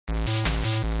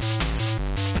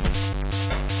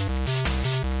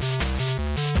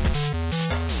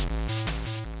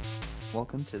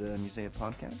welcome to the Musea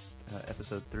Podcast,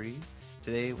 Episode 3.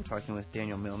 Today we're talking with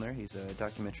Daniel Milner. He's a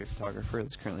documentary photographer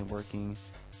that's currently working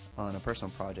on a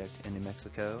personal project in New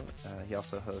Mexico. He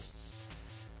also hosts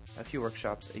a few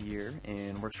workshops a year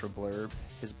and works for Blurb.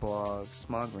 His blog,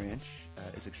 Smog Ranch,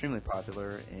 is extremely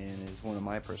popular and is one of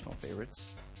my personal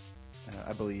favorites.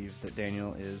 I believe that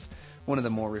Daniel is one of the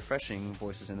more refreshing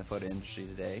voices in the photo industry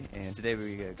today, and today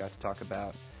we got to talk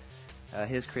about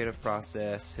his creative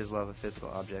process, his love of physical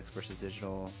objects versus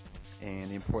digital, and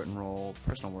the important role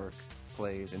personal work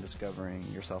plays in discovering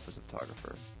yourself as a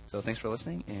photographer. So thanks for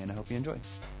listening, and I hope you enjoy.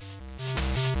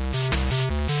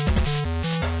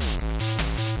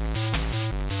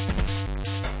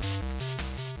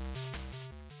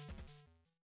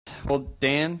 Well,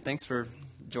 Dan, thanks for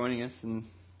joining us and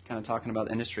kind of talking about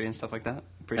the industry and stuff like that.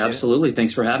 Appreciate Absolutely.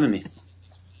 Thanks for having me.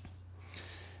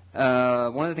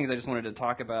 One of the things I just wanted to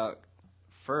talk about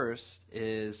first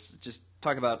is just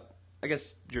talk about, I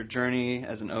guess, your journey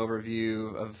as an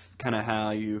overview of kind of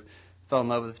how you fell in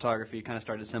love with photography. You kind of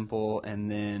started simple, and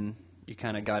then you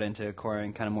kind of got into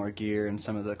acquiring kind of more gear and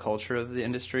some of the culture of the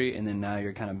industry, and then now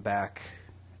you're kind of back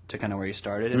to kind of where you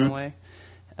started in a way,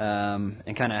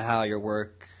 and kind of how your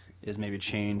work is maybe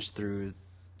changed through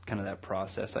kind of that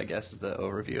process, I guess, is the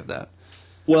overview of that.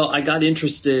 Well, I got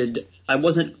interested. I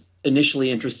wasn't initially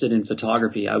interested in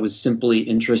photography. I was simply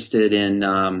interested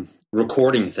in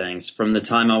recording things. From the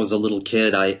time I was a little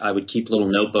kid, I would keep little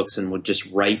notebooks and would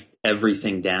just write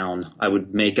everything down. I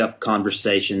would make up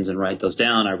conversations and write those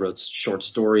down. I wrote short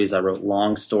stories. I wrote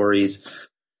long stories.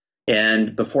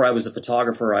 And before I was a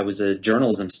photographer, I was a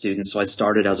journalism student. So I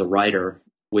started as a writer,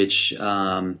 which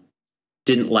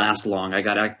didn't last long. I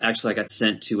got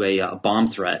sent to a bomb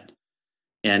threat.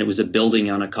 And it was a building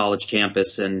on a college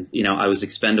campus, and, I was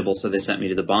expendable. So they sent me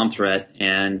to the bomb threat,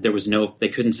 and they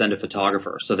couldn't send a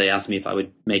photographer. So they asked me if I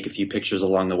would make a few pictures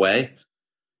along the way.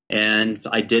 And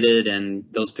I did it, and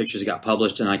those pictures got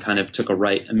published, and I kind of took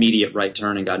immediate right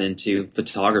turn and got into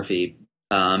photography.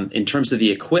 In terms of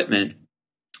the equipment,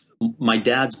 my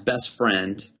dad's best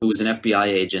friend, who was an FBI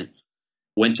agent,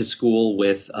 went to school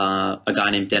with a guy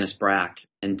named Dennis Brack.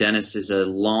 And Dennis is a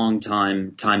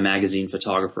long-time Time Magazine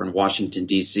photographer in Washington,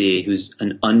 D.C., who's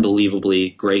an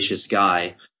unbelievably gracious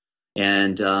guy.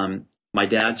 And my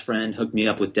dad's friend hooked me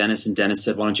up with Dennis, and Dennis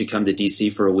said, why don't you come to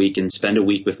D.C. for a week and spend a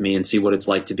week with me and see what it's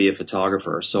like to be a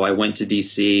photographer. So I went to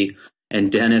D.C.,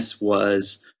 and Dennis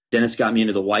got me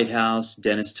into the White House.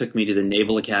 Dennis took me to the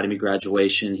Naval Academy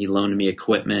graduation. He loaned me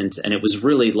equipment, and it was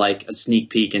really like a sneak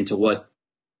peek into what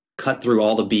cut through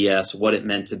all the BS, what it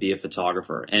meant to be a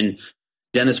photographer. And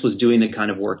Dennis was doing the kind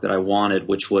of work that I wanted,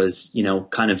 which was,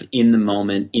 kind of in the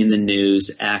moment, in the news,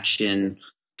 action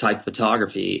type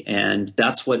photography. And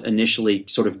that's what initially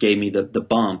sort of gave me the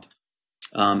bump.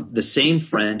 The same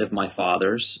friend of my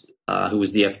father's, who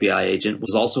was the FBI agent,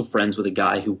 was also friends with a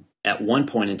guy who at one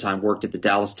point in time worked at the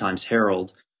Dallas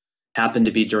Times-Herald. Happened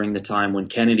to be during the time when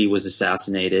Kennedy was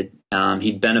assassinated.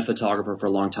 He'd been a photographer for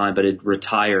a long time, but had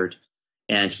retired.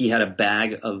 And he had a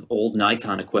bag of old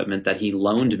Nikon equipment that he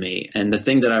loaned me. And the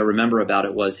thing that I remember about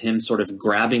it was him sort of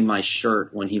grabbing my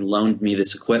shirt when he loaned me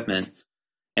this equipment.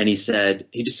 And he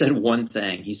just said one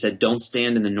thing. He said, don't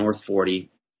stand in the North 40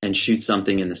 and shoot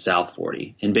something in the South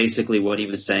 40. And basically what he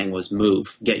was saying was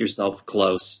move, get yourself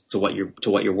close to what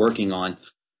you're working on.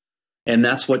 And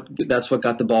that's what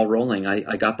got the ball rolling.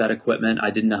 I got that equipment. I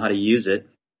didn't know how to use it.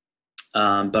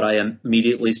 But I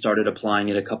immediately started applying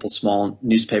at a couple small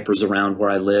newspapers around where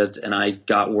I lived, and I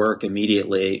got work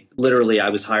immediately. Literally, I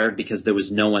was hired because there was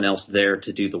no one else there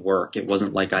to do the work. It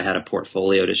wasn't like I had a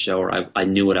portfolio to show or I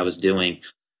knew what I was doing.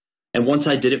 And once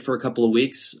I did it for a couple of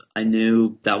weeks, I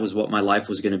knew that was what my life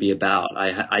was going to be about.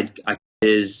 I've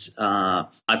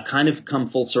kind of come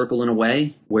full circle in a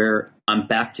way where I'm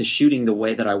back to shooting the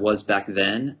way that I was back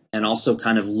then, and also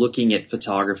kind of looking at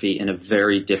photography in a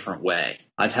very different way.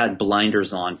 I've had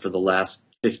blinders on for the last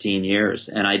 15 years,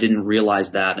 and I didn't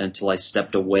realize that until I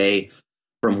stepped away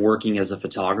from working as a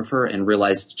photographer and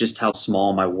realized just how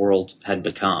small my world had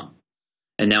become.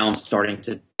 And now I'm starting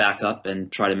to back up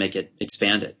and try to make it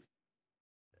expand it.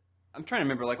 I'm trying to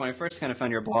remember, like when I first kind of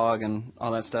found your blog and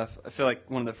all that stuff, I feel like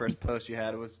one of the first posts you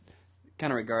had was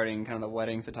kind of regarding kind of the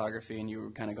wedding photography, and you were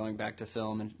kind of going back to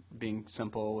film and being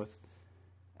simple with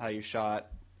how you shot,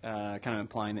 kind of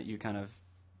implying that you kind of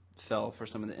fell for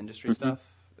some of the industry stuff.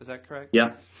 Is that correct?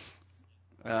 Yeah.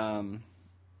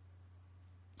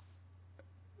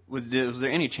 Was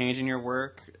there any change in your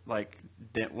work? Like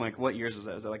what years was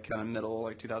that? Was that like kind of middle,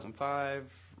 like 2005?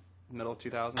 middle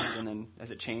 2000s, and then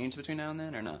has it changed between now and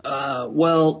then or not?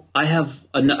 Well, I have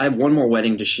one more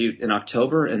wedding to shoot in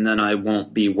October, and then I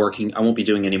won't be working. I won't be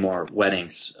doing any more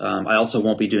weddings. I also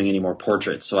won't be doing any more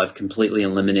portraits. So I've completely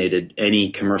eliminated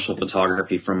any commercial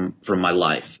photography from my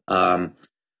life.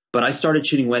 But I started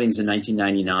shooting weddings in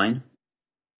 1999.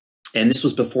 And this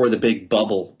was before the big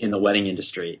bubble in the wedding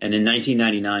industry. And in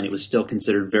 1999, it was still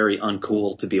considered very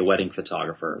uncool to be a wedding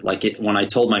photographer. When I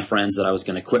told my friends that I was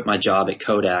going to quit my job at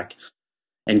Kodak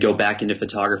and go back into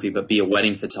photography, but be a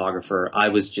wedding photographer, I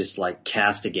was just like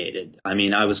castigated. I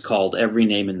mean, I was called every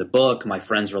name in the book. My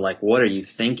friends were like, what are you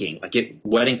thinking?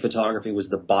 Wedding photography was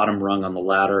the bottom rung on the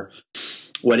ladder.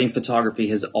 Wedding photography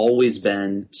has always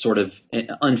been sort of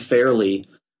unfairly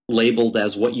labeled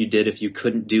as what you did if you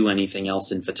couldn't do anything else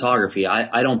in photography.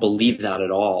 I don't believe that at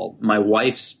all. My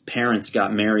wife's parents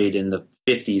got married in the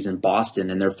 50s in Boston,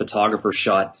 and their photographer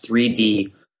shot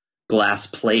 3D glass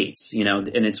plates, and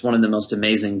it's one of the most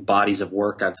amazing bodies of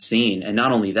work I've seen. And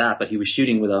not only that, but he was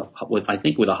shooting with a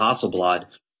Hasselblad,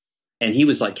 and he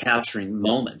was like capturing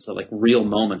moments, so like real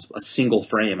moments, a single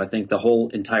frame. I think the whole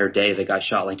entire day the guy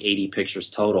shot like 80 pictures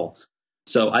total.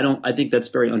 So I think that's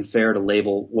very unfair to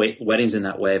label weddings in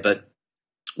that way. But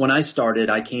when I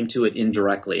started, I came to it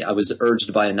indirectly. I was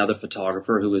urged by another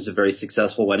photographer who was a very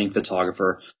successful wedding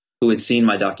photographer who had seen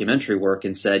my documentary work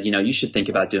and said, you should think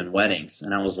about doing weddings.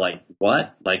 And I was like,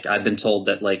 what? Like, I've been told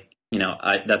that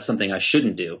that's something I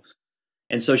shouldn't do.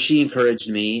 And so she encouraged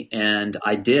me, and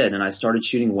I did. And I started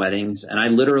shooting weddings, and I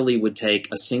literally would take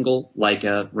a single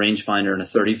Leica rangefinder and a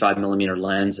 35 millimeter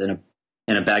lens and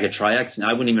a bag of Tri-X, and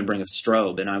I wouldn't even bring a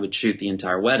strobe, and I would shoot the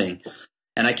entire wedding.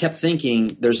 And I kept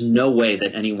thinking, there's no way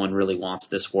that anyone really wants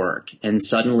this work. And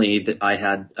suddenly I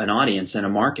had an audience and a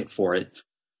market for it.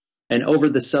 And over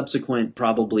the subsequent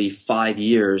probably 5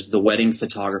 years, the wedding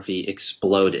photography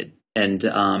exploded. And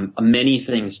many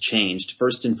things changed.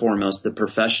 First and foremost, the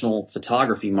professional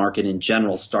photography market in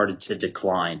general started to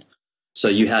decline. So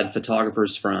you had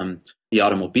photographers from the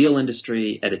automobile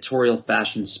industry, editorial,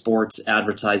 fashion, sports,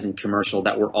 advertising, commercial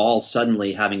that were all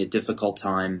suddenly having a difficult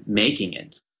time making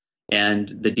it. And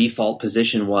the default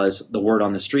position was, the word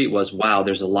on the street was, wow,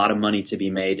 there's a lot of money to be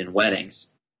made in weddings.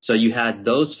 So you had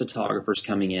those photographers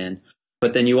coming in,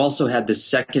 but then you also had this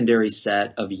secondary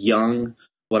set of young,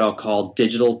 what I'll call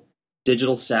digital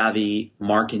savvy,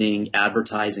 marketing,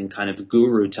 advertising kind of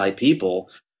guru type people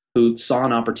who saw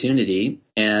an opportunity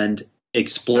and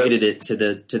exploited it to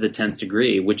the 10th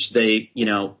degree, which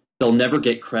they'll never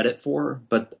get credit for.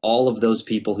 But all of those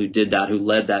people who did that, who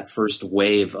led that first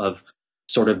wave of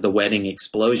sort of the wedding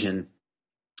explosion,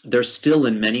 they're still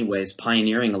in many ways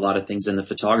pioneering a lot of things in the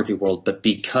photography world. But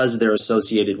because they're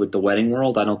associated with the wedding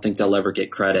world, I don't think they'll ever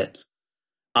get credit.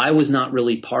 I was not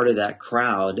really part of that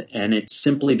crowd, and it's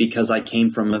simply because I came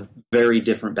from a very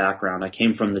different background. I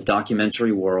came from the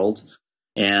documentary world.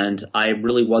 And I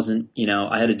really wasn't,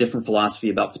 I had a different philosophy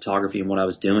about photography and what I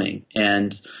was doing.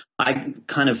 And I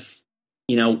kind of,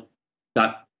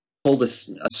 got pulled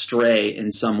astray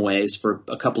in some ways for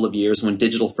a couple of years. When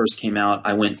digital first came out,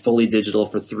 I went fully digital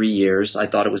for 3 years. I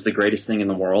thought it was the greatest thing in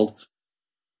the world.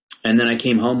 And then I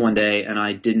came home one day and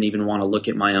I didn't even want to look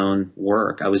at my own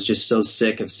work. I was just so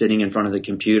sick of sitting in front of the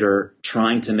computer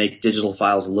trying to make digital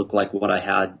files look like what I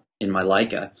had in my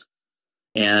Leica.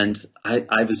 And I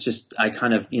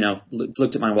kind of,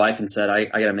 looked at my wife and said, I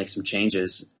got to make some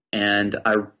changes. And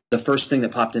the first thing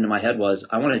that popped into my head was,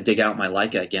 I want to dig out my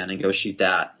Leica again and go shoot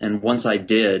that. And once I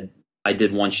did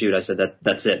one shoot. I said,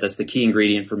 that's it. That's the key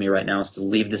ingredient for me right now, is to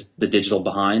leave the digital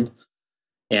behind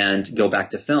and go back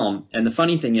to film. And the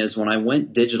funny thing is, when I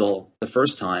went digital the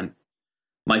first time,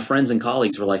 my friends and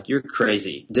colleagues were like, you're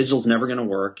crazy. Digital's never going to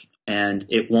work. And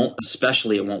it won't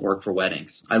work for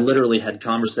weddings. I literally had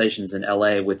conversations in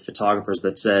LA with photographers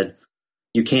that said,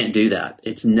 you can't do that.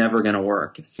 It's never going to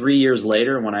work. 3 years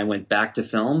later, when I went back to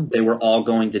film, they were all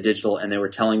going to digital and they were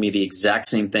telling me the exact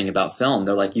same thing about film.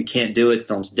 They're like, you can't do it.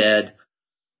 Film's dead.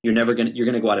 You're going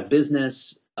to go out of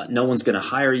business. No one's going to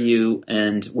hire you.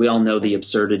 And we all know the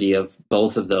absurdity of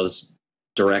both of those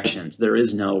directions. There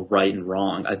is no right and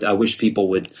wrong. I wish people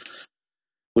would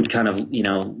kind of,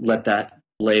 let that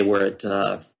lay where it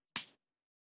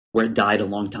died a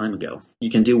long time ago.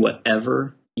 You can do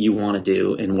whatever you want to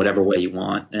do in whatever way you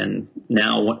want. And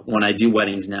now when I do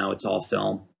weddings now, it's all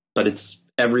film, but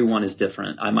everyone is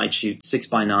different. I might shoot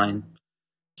 6x9,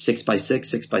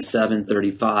 6x6, 6x7,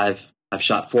 35. I've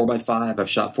shot 4x5. I've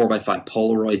shot 4x5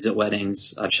 Polaroids at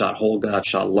weddings. I've shot Holga. I've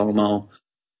shot Lomo.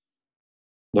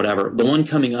 Whatever. The one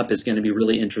coming up is going to be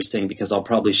really interesting because I'll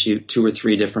probably shoot 2 or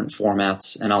 3 different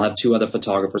formats, and I'll have 2 other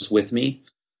photographers with me.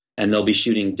 and they'll be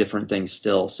shooting different things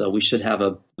still. So we should have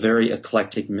a very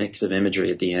eclectic mix of imagery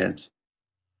at the end.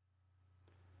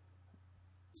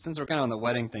 Since we're kind of on the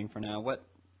wedding thing for now, what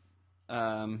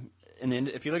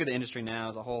if you look at the industry now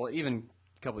as a whole, even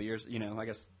a couple of years, I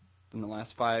guess in the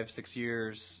last 5-6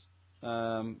 years,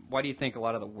 why do you think a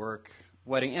lot of the work,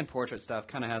 wedding and portrait stuff,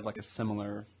 kind of has like a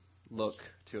similar look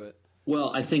to it?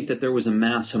 Well, I think that there was a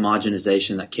mass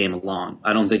homogenization that came along.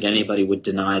 I don't think anybody would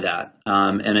deny that.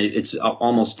 And it's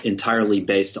almost entirely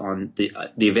based on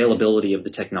the availability of the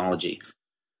technology.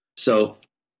 So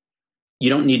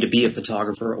you don't need to be a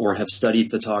photographer or have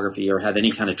studied photography or have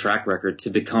any kind of track record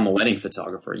to become a wedding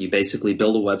photographer. You basically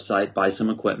build a website, buy some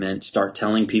equipment, start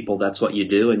telling people that's what you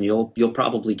do, and you'll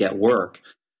probably get work.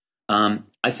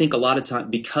 I think a lot of time,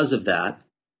 because of that,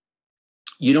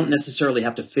 you don't necessarily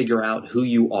have to figure out who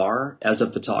you are as a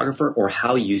photographer or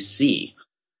how you see.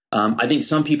 I think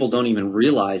some people don't even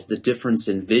realize the difference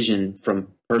in vision from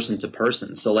person to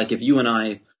person. So like if you and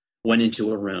I went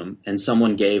into a room and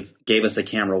someone gave us a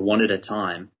camera one at a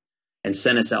time and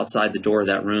sent us outside the door of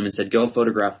that room and said, go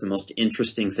photograph the most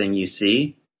interesting thing you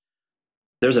see,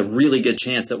 there's a really good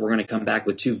chance that we're going to come back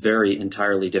with two very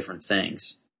entirely different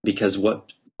things, because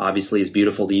what obviously is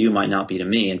beautiful to you might not be to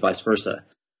me, and vice versa.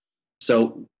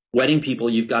 So wedding people,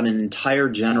 you've got an entire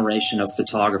generation of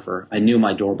photographer. I knew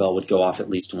my doorbell would go off at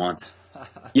least once.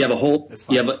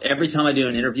 But every time I do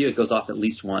an interview, it goes off at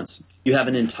least once. You have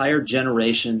an entire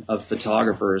generation of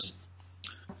photographers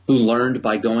who learned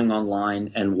by going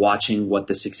online and watching what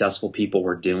the successful people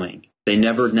were doing. They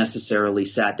never necessarily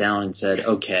sat down and said,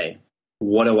 okay,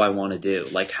 what do I want to do?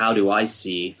 Like, how do I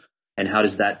see, and how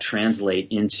does that translate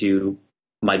into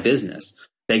my business?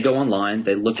 They go online,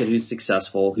 they look at who's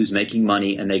successful, who's making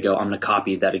money, and they go, I'm going to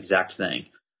copy that exact thing.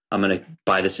 I'm going to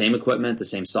buy the same equipment, the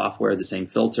same software, the same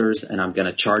filters, and I'm going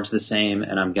to charge the same,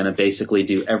 and I'm going to basically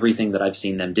do everything that I've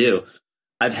seen them do.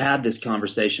 I've had this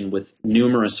conversation with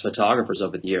numerous photographers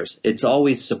over the years. It's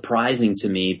always surprising to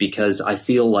me because I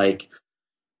feel like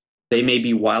they may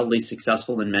be wildly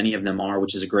successful, and many of them are,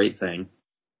 which is a great thing.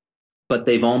 But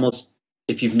they've almost,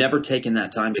 if you've never taken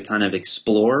that time to kind of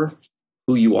explore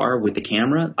who you are with the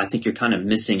camera, I think you're kind of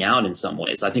missing out in some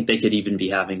ways. I think they could even be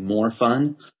having more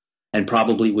fun and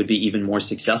probably would be even more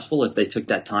successful if they took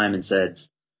that time and said,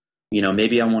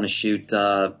 maybe I want to shoot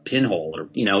pinhole,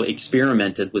 or,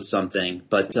 experimented with something.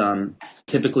 But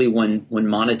typically when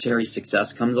monetary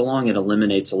success comes along, it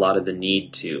eliminates a lot of the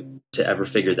need to ever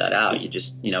figure that out. You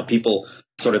just, people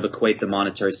sort of equate the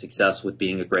monetary success with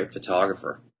being a great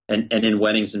photographer. And in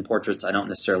weddings and portraits, I don't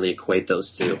necessarily equate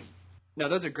those two. No,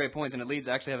 those are great points. And it leads,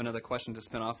 I actually have another question to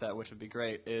spin off that, which would be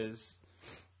great, is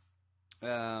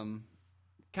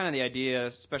kind of the idea,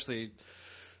 especially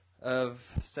of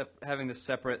having this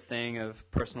separate thing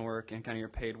of personal work and kind of your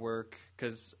paid work.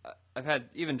 Because I've had,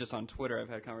 even just on Twitter, I've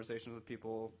had conversations with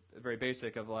people, very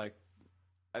basic, of like,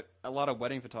 a lot of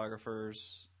wedding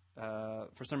photographers,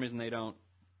 for some reason they don't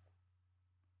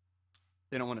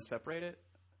want to separate it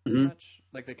as much.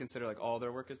 Like they consider like all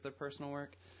their work as their personal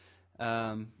work.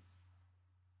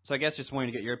 So I guess just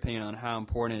wanting to get your opinion on how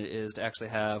important it is to actually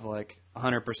have like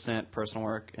 100% personal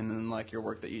work and then like your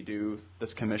work that you do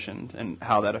that's commissioned, and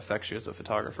how that affects you as a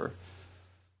photographer.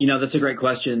 That's a great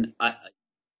question.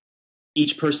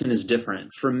 Each person is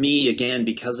different. For me, again,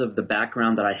 because of the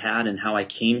background that I had and how I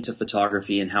came to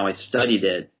photography and how I studied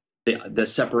it, the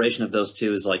separation of those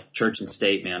two is like church and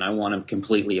state, man. I want them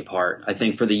completely apart. I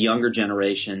think for the younger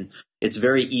generation, it's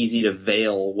very easy to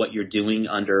veil what you're doing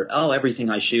under,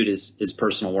 everything I shoot is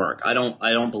personal work. I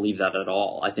don't believe that at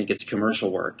all. I think it's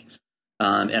commercial work.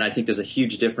 And I think there's a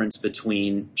huge difference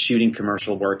between shooting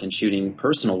commercial work and shooting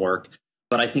personal work.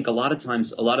 But I think a lot of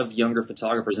times, a lot of younger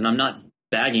photographers, and I'm not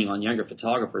bagging on younger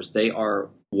photographers, they are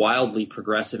wildly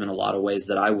progressive in a lot of ways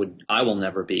that I will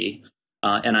never be.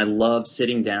 And I love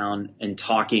sitting down and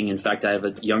talking. In fact, I have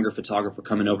a younger photographer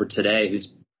coming over today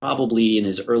who's probably in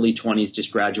his early 20s,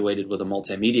 just graduated with a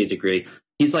multimedia degree.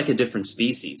 He's like a different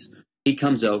species. He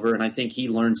comes over, and I think he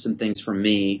learned some things from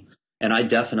me, and I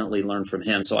definitely learned from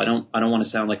him. So I don't want to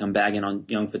sound like I'm bagging on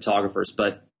young photographers,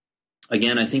 but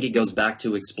again, I think it goes back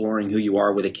to exploring who you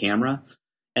are with a camera.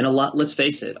 And let's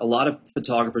face it, a lot of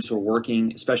photographers who are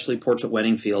working, especially portrait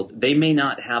wedding field, they may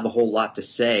not have a whole lot to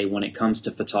say when it comes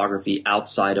to photography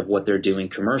outside of what they're doing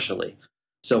commercially.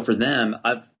 So for them,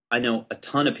 I know a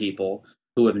ton of people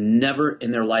who have never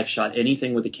in their life shot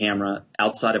anything with a camera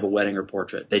outside of a wedding or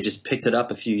portrait. They just picked it up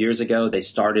a few years ago. They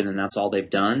started, and that's all they've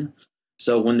done.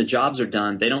 So when the jobs are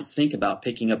done, they don't think about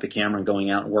picking up a camera and going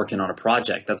out and working on a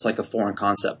project. That's like a foreign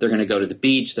concept. They're going to go to the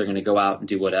beach. They're going to go out and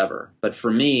do whatever. But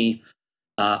for me,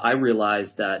 I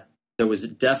realized that there was a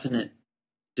definite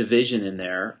division in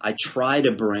there. I try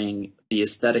to bring the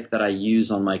aesthetic that I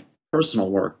use on my personal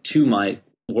work to my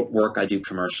work I do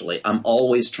commercially. I'm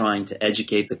always trying to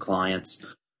educate the clients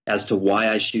as to why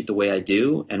I shoot the way I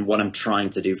do and what I'm trying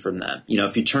to do from them. You know,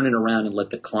 if you turn it around and let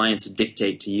the clients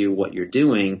dictate to you what you're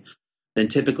doing, then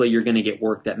typically you're going to get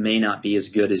work that may not be as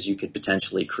good as you could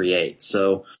potentially create.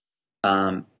 So,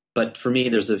 but for me,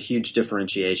 there's a huge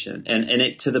differentiation, and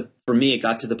for me, it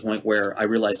got to the point where I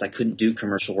realized I couldn't do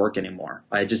commercial work anymore.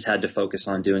 I just had to focus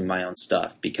on doing my own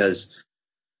stuff because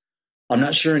I'm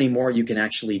not sure anymore you can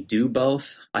actually do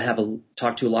both. I have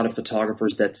talked to a lot of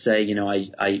photographers that say, you know,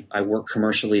 I work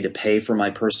commercially to pay for my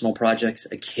personal projects.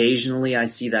 Occasionally I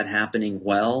see that happening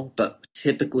well, but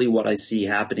typically what I see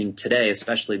happening today,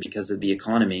 especially because of the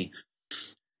economy,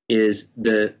 is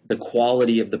the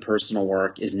quality of the personal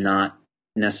work is not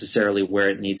necessarily where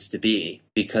it needs to be,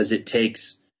 because it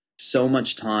takes so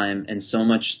much time and so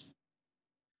much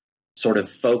sort of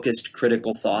focused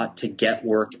critical thought to get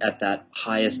work at that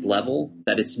highest level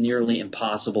that it's nearly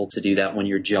impossible to do that when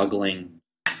you're juggling,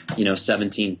 you know,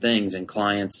 17 things and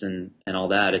clients and all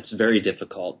that. It's very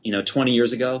difficult. You know, 20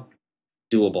 years ago,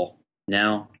 doable.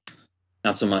 Now,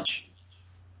 not so much.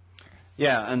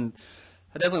 Yeah, and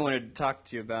I definitely wanted to talk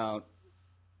to you about,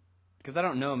 because I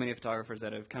don't know many photographers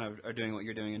that have kind of are doing what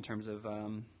you're doing in terms of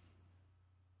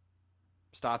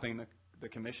stopping the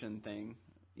commission thing.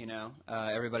 You know,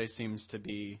 everybody seems to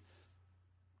be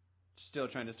still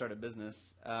trying to start a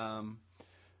business.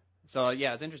 So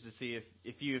yeah, it's interesting to see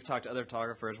if you've talked to other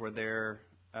photographers where they're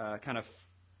kind of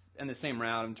in the same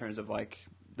route in terms of like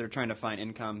they're trying to find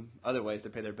income, other ways to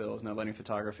pay their bills, not letting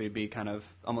photography be kind of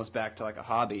almost back to like a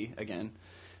hobby again,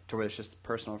 to where it's just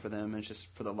personal for them and it's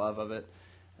just for the love of it.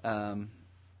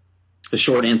 The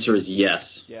short answer is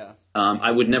yes. Yeah. I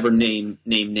would never name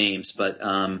names, but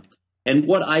and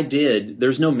what I did,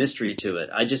 there's no mystery to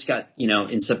it. I just got, you know,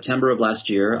 in September of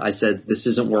last year, I said, this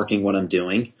isn't working what I'm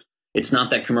doing. It's not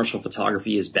that commercial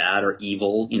photography is bad or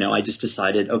evil. You know, I just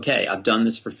decided, okay, I've done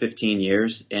this for 15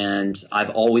 years and I've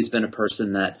always been a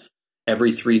person that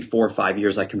every 3, 4, 5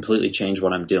 years, I completely change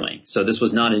what I'm doing. So this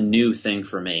was not a new thing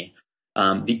for me.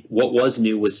 What was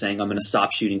new was saying I'm going to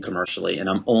stop shooting commercially and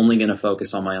I'm only going to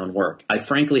focus on my own work. I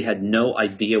frankly had no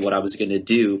idea what I was going to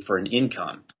do for an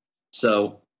income.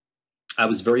 So I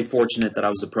was very fortunate that I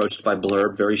was approached by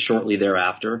Blurb very shortly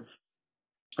thereafter.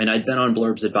 And I'd been on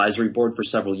Blurb's advisory board for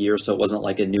several years, so it wasn't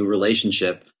like a new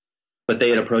relationship. But they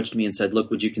had approached me and said, look,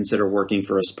 would you consider working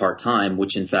for us part-time?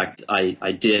 Which, in fact,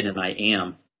 I did and I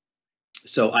am.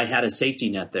 So I had a safety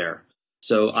net there.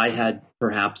 So I had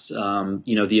perhaps,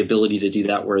 you know, the ability to do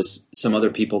that, whereas some other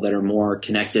people that are more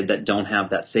connected that don't have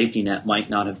that safety net might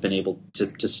not have been able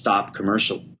to stop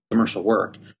commercial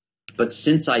work. But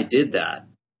since I did that,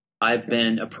 I've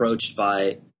been approached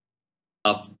by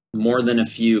more than a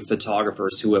few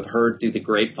photographers who have heard through the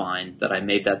grapevine that I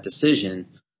made that decision.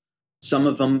 Some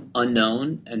of them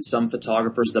unknown, and some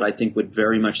photographers that I think would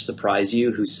very much surprise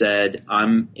you who said,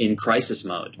 I'm in crisis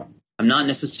mode. I'm not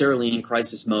necessarily in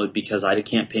crisis mode because I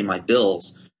can't pay my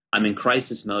bills. I'm in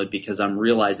crisis mode because I'm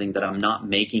realizing that I'm not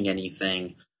making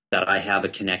anything that I have a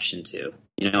connection to.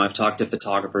 You know, I've talked to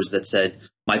photographers that said,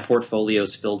 my portfolio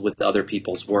is filled with other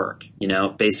people's work, you know,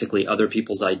 basically other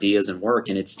people's ideas and work,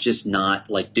 and it's just not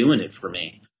like doing it for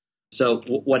me. So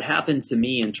what happened to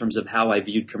me in terms of how I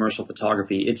viewed commercial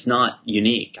photography, it's not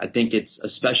unique. I think it's,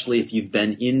 especially if you've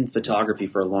been in photography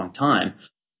for a long time,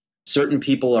 certain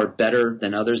people are better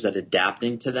than others at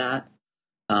adapting to that.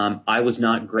 I was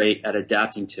not great at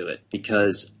adapting to it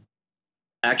because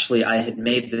actually I had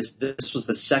made this was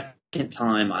the second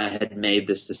time I had made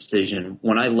this decision.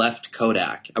 When I left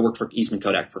Kodak, I worked for Eastman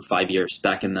Kodak for 5 years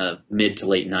back in the mid to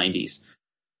late 90s.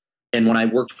 And when I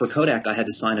worked for Kodak, I had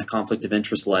to sign a conflict of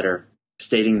interest letter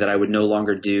stating that I would no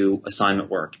longer do assignment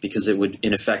work because it would,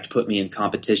 in effect, put me in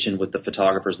competition with the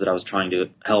photographers that I was trying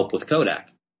to help with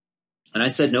Kodak. And I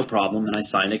said, no problem. And I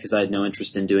signed it because I had no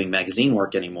interest in doing magazine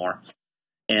work anymore.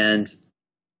 And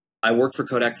I worked for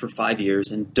Kodak for 5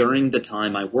 years. And during the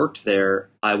time I worked there,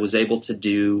 I was able to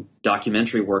do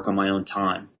documentary work on my own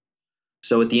time.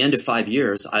 So at the end of 5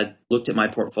 years, I looked at my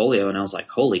portfolio and I was like,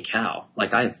 holy cow,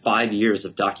 like I have 5 years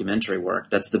of documentary work.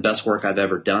 That's the best work I've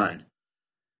ever done.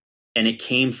 And it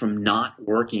came from not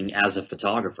working as a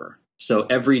photographer. So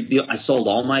I sold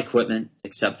all my equipment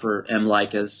except for M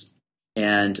Leicas.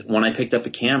 And when I picked up a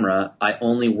camera, I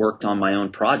only worked on my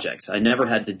own projects. I never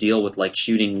had to deal with like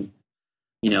shooting,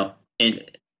 you know, in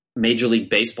Major League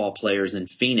Baseball players in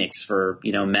Phoenix for,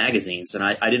 you know, magazines. And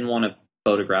I didn't want to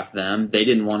photograph them. They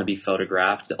didn't want to be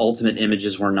photographed. The ultimate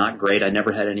images were not great. I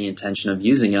never had any intention of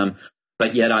using them.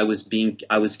 but yet I was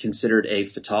considered a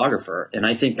photographer. And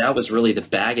I think that was really the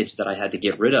baggage that I had to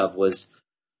get rid of.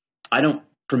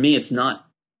 For me, it's not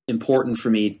important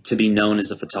for me to be known as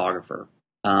a photographer.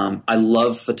 I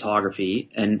love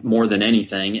photography and more than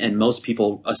anything, and most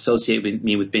people associate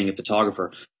me with being a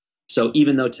photographer. So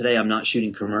even though today I'm not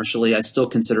shooting commercially, I still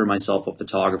consider myself a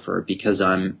photographer because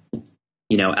I'm,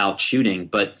 out shooting,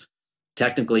 but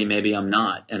technically maybe I'm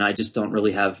not. And I just don't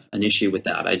really have an issue with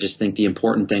that. I just think the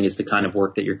important thing is the kind of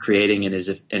work that you're creating, and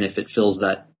if it fills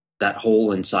that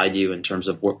hole inside you in terms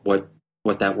of what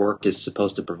that work is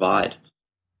supposed to provide.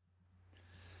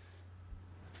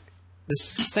 This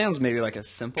sounds maybe like a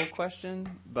simple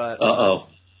question, but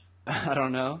I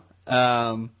don't know.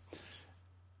 How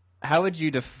would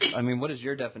you what is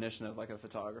your definition of like a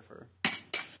photographer?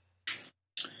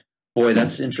 Boy,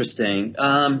 that's interesting.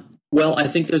 Well, I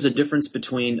think there's a difference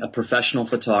between a professional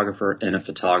photographer and a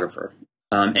photographer.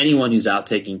 Anyone who's out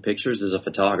taking pictures is a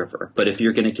photographer. But if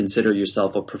you're going to consider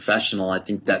yourself a professional, I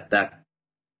think that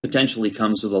potentially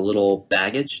comes with a little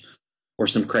baggage or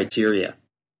some criteria.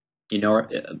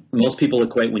 Most people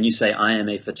equate when you say I am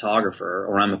a photographer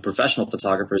or I'm a professional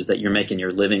photographer is that you're making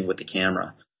your living with the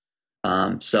camera.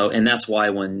 And that's why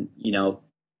when,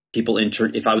 people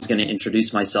if I was going to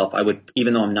introduce myself, I would,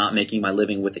 even though I'm not making my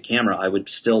living with the camera, I would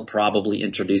still probably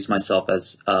introduce myself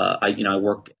as, I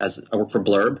work for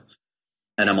Blurb,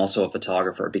 and I'm also a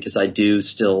photographer because I do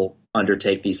still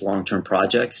undertake these long-term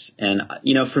projects. And,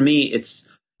 for me, it's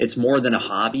more than a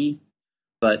hobby,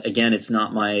 but again, it's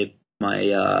not my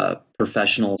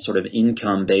professional sort of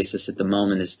income basis at the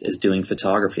moment is doing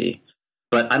photography.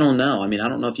 But I don't know. I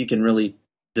don't know if you can really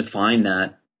define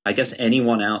that. I guess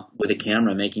anyone out with a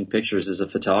camera making pictures is a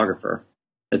photographer.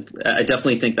 I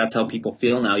definitely think that's how people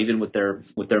feel now, even with their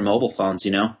mobile phones,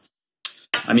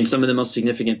 some of the most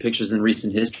significant pictures in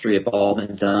recent history have all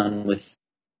been done with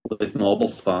mobile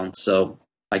phones. So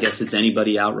I guess it's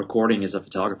anybody out recording is a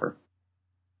photographer.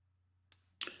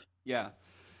 Yeah.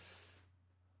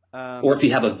 Or if you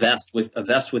have a vest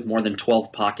with more than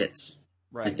 12 pockets,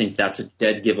 right. I think that's a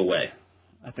dead giveaway.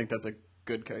 I think that's a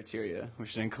good criteria we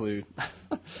should include.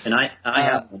 And I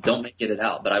don't make it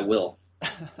out, but I will.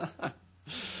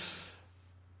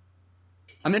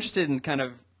 I'm interested in kind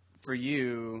of, for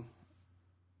you,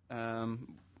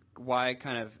 why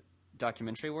kind of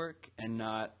documentary work and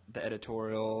not the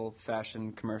editorial,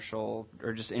 fashion, commercial,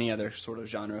 or just any other sort of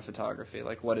genre of photography?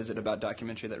 Like, what is it about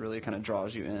documentary that really kind of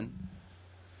draws you in?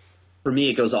 For me,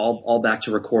 it goes all back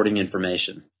to recording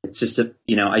information. It's just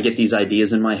I get these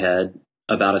ideas in my head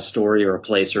about a story or a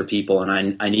place or people,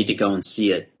 and I need to go and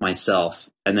see it myself.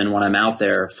 And then when I'm out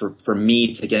there, for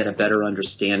me to get a better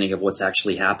understanding of what's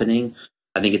actually happening,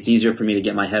 I think it's easier for me to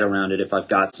get my head around it if I've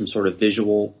got some sort of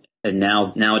visual and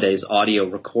nowadays audio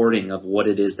recording of what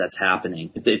it is that's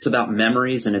happening. It's about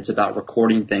memories, and it's about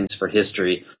recording things for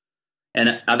history.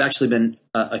 And I've actually been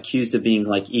accused of being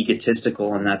like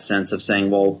egotistical in that sense of saying,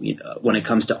 well, when it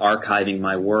comes to archiving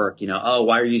my work,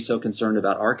 why are you so concerned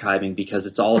about archiving? Because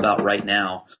it's all about right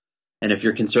now. And if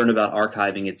you're concerned about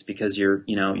archiving, it's because your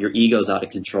ego's out of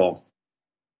control.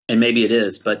 And maybe it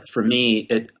is. But for me,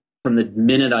 from the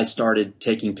minute I started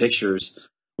taking pictures,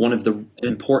 one of the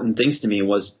important things to me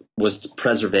was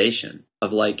preservation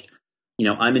of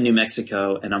I'm in New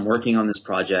Mexico and I'm working on this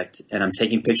project and I'm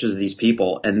taking pictures of these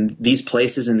people, and these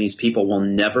places and these people will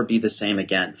never be the same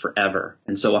again forever.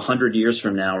 And so 100 years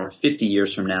from now or 50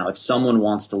 years from now, if someone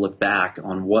wants to look back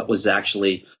on what was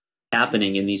actually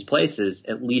happening in these places,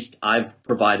 at least I've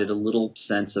provided a little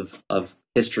sense of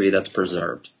history that's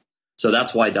preserved. So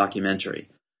that's why documentary.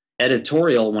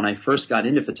 Editorial, when I first got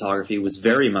into photography, was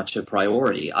very much a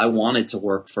priority. I wanted to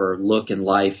work for Look and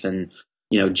Life and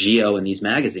Geo and these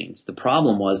magazines. The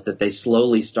problem was that they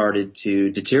slowly started to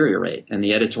deteriorate, and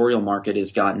the editorial market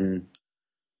has gotten,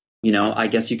 I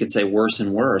guess you could say worse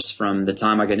and worse from the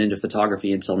time I got into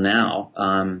photography until now.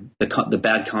 The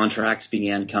bad contracts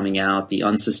began coming out, the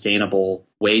unsustainable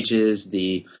wages,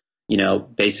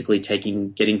 basically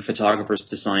getting photographers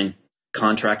to sign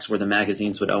contracts where the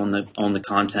magazines would own the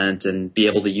content and be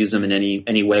able to use them in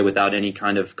any way without any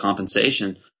kind of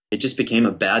compensation. It just became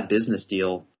a bad business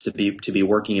deal to be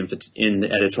working in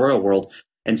the editorial world.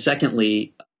 And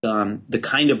secondly, the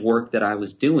kind of work that I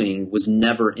was doing was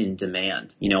never in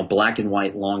demand. Black and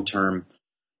white long-term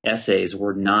essays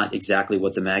were not exactly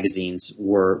what the magazines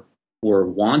were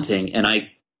wanting, and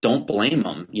I don't blame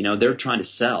them. They're trying to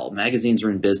sell. Magazines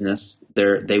are in business.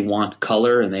 They want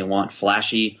color and they want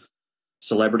flashy,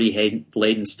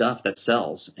 celebrity-laden stuff that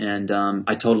sells, and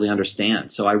I totally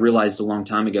understand. So I realized a long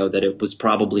time ago that it was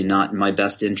probably not in my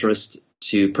best interest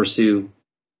to pursue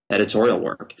editorial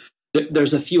work.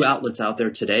 There's a few outlets out there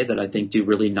today that I think do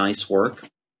really nice work,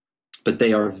 but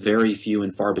they are very few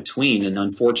and far between. And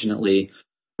unfortunately,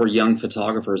 for young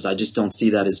photographers, I just don't see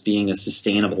that as being a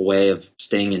sustainable way of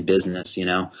staying in business.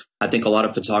 I think a lot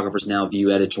of photographers now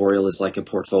view editorial as like a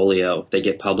portfolio. They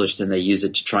get published and they use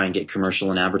it to try and get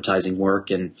commercial and advertising work.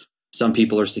 And some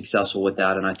people are successful with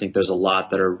that. And I think there's a lot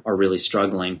that are really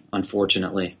struggling,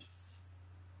 unfortunately.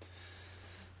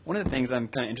 One of the things I'm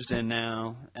kind of interested in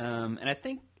now, and I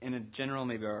think in a general,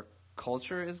 maybe our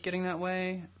culture is getting that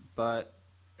way, but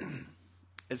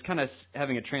it's kind of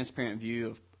having a transparent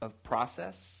view of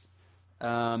process.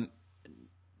 Um,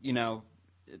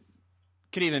 it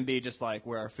could even be just like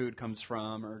where our food comes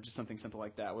from or just something simple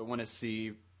like that. We want to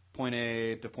see point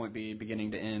A to point B,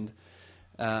 beginning to end,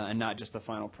 and not just the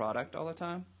final product all the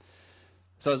time.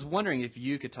 So I was wondering if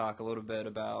you could talk a little bit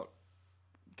about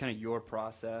kind of your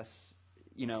process,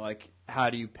 like how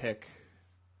do you pick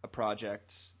a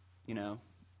project,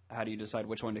 how do you decide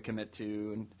which one to commit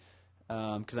to?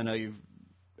 And because I know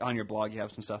on your blog you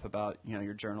have some stuff about,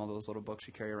 your journal, those little books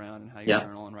you carry around and how you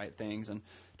journal and write things, and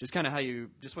just kind of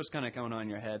what's kind of going on in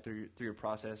your head through your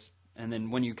process. And then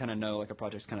when you kind of know like a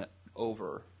project's kind of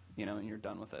over, and you're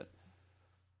done with it.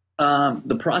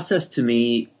 The process to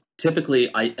me,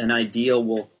 typically an idea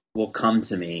will come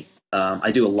to me.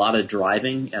 I do a lot of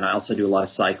driving and I also do a lot of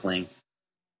cycling.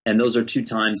 And those are two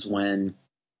times when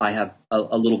I have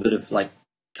a little bit of like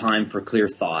time for clear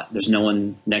thought. There's no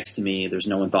one next to me. There's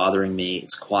no one bothering me.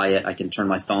 It's quiet. I can turn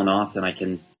my phone off and I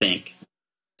can think.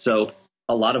 So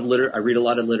I read a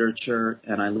lot of literature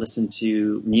and I listen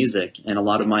to music, and a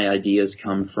lot of my ideas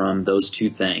come from those two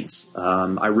things.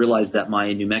 I realized that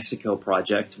my New Mexico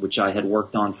project, which I had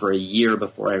worked on for a year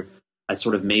before I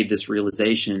sort of made this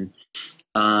realization,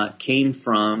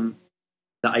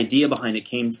 the idea behind it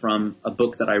came from a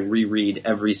book that I reread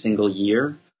every single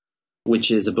year, which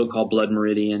is a book called Blood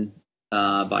Meridian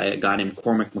by a guy named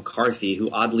Cormac McCarthy, who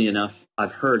oddly enough,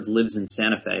 I've heard lives in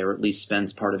Santa Fe, or at least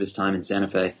spends part of his time in Santa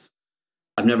Fe.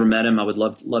 I've never met him. I would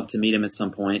love to meet him at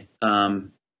some point.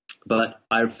 But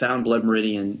I found Blood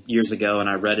Meridian years ago and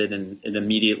I read it, and it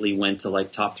immediately went to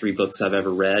like top 3 books I've ever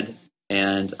read.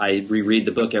 And I reread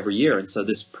the book every year. And so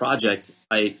this project,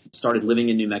 I started living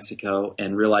in New Mexico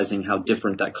and realizing how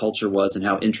different that culture was and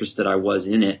how interested I was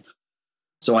in it.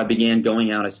 So I began going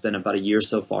out. I spent about a year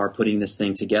so far putting this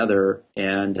thing together.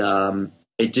 And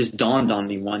it just dawned on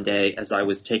me one day as I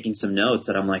was taking some notes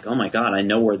that I'm like, oh my God, I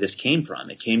know where this came from.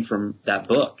 It came from that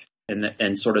book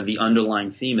and sort of the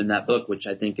underlying theme in that book, which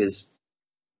I think is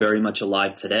very much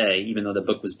alive today, even though the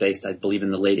book was based, I believe,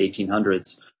 in the late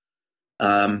 1800s.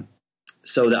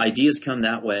 So the ideas come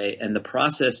that way. And the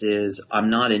process is I'm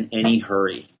not in any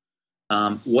hurry.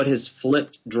 What has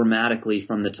flipped dramatically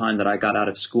from the time that I got out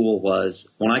of school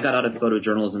was when I got out of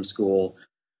photojournalism school,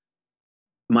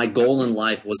 my goal in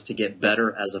life was to get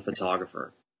better as a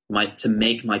photographer, to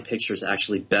make my pictures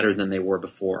actually better than they were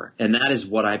before. And that is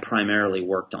what I primarily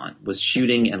worked on, was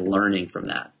shooting and learning from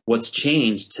that. What's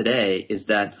changed today is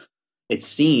that it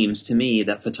seems to me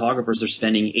that photographers are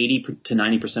spending 80 to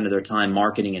 90% of their time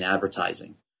marketing and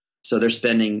advertising. So they're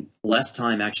spending less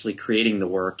time actually creating the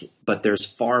work, but there's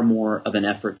far more of an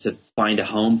effort to find a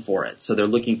home for it. So they're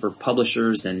looking for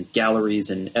publishers and galleries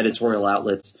and editorial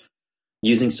outlets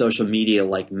using social media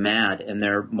like mad, and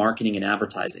they're marketing and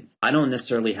advertising. I don't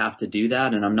necessarily have to do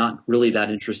that, and I'm not really that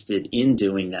interested in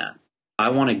doing that. I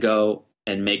want to go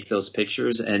and make those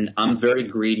pictures, and I'm very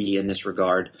greedy in this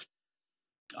regard.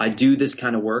 I do this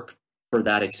kind of work for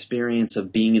that experience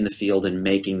of being in the field and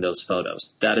making those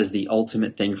photos. That is the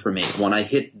ultimate thing for me. When I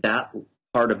hit that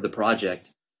part of the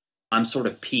project, I'm sort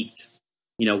of peaked.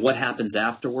 What happens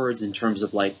afterwards in terms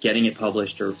of like getting it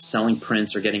published or selling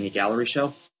prints or getting a gallery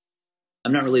show,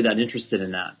 I'm not really that interested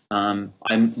in that.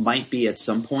 I might be at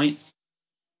some point,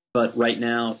 but right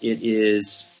now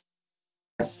it's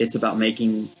about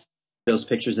making those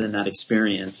pictures and that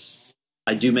experience.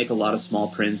 I do make a lot of small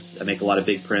prints. I make a lot of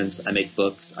big prints. I make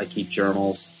books. I keep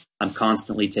journals. I'm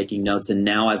constantly taking notes. And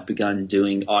now I've begun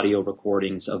doing audio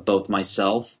recordings of both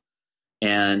myself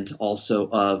and also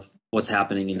of what's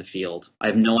happening in the field. I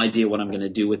have no idea what I'm going to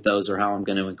do with those or how I'm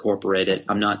going to incorporate it.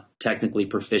 I'm not technically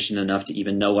proficient enough to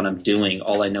even know what I'm doing.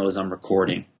 All I know is I'm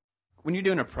recording. When you're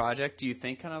doing a project, do you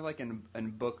think kind of like in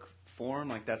book form,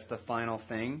 like that's the final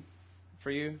thing for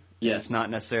you? Yes. It's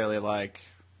not necessarily like,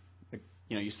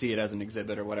 you see it as an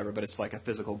exhibit or whatever, but it's like a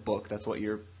physical book. That's what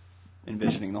you're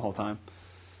envisioning the whole time.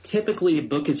 Typically, a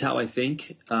book is how I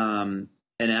think. And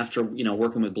after,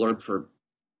 working with Blurb for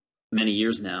many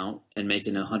years now and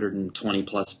making 120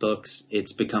 plus books,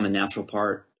 it's become a natural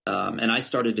part. And I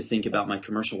started to think about my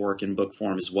commercial work in book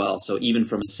form as well. So even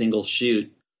from a single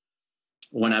shoot,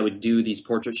 when I would do these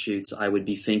portrait shoots, I would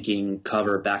be thinking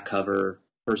cover, back cover,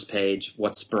 first page,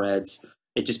 what spreads.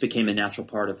 It just became a natural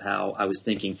part of how I was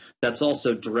thinking. That's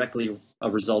also directly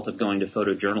a result of going to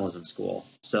photojournalism school.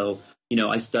 So,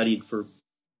 I studied for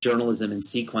journalism and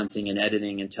sequencing and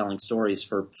editing and telling stories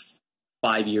for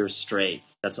 5 years straight.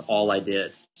 That's all I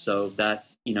did. So that,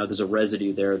 there's a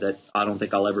residue there that I don't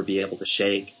think I'll ever be able to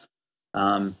shake.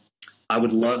 I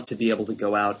would love to be able to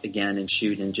go out again and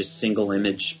shoot in just single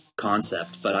image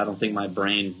concept, but I don't think my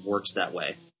brain works that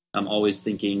way. I'm always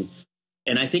thinking,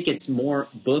 and I think it's more,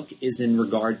 book is in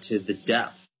regard to the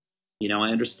depth. I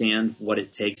understand what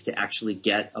it takes to actually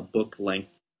get a book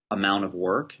length amount of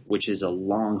work, which is a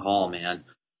long haul, man.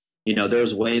 There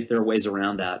are ways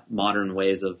around that, modern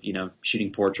ways of,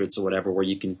 shooting portraits or whatever, where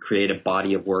you can create a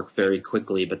body of work very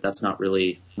quickly, but that's not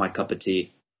really my cup of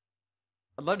tea.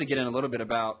 I'd love to get in a little bit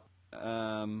about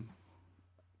kind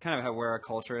of where our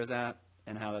culture is at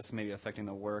and how that's maybe affecting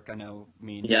the work. I know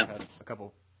me and you have had a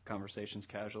couple conversations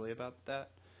casually about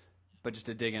that, but just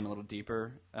to dig in a little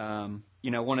deeper,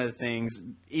 one of the things,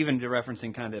 even to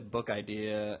referencing kind of the book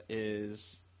idea,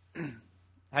 is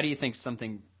how do you think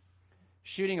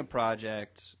shooting a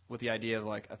project with the idea of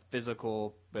like a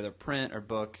physical, whether print or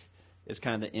book, is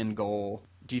kind of the end goal?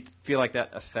 Do you feel like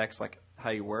that affects like how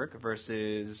you work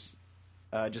versus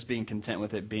just being content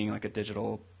with it being like a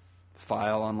digital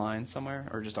file online somewhere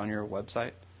or just on your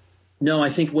website? No, I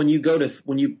think when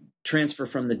you transfer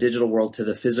from the digital world to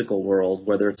the physical world,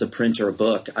 whether it's a print or a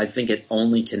book, I think it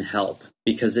only can help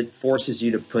because it forces you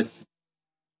to put,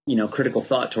 critical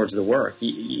thought towards the work.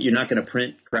 You're not going to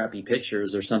print crappy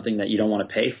pictures or something that you don't want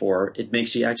to pay for. It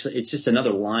makes you it's just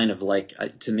another line of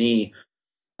to me,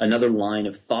 another line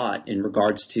of thought in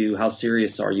regards to how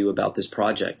serious are you about this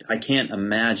project. I can't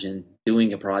imagine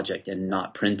doing a project and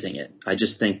not printing it. I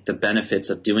just think the benefits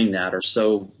of doing that are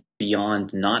so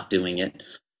beyond not doing it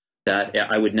that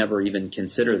I would never even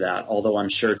consider that. Although I'm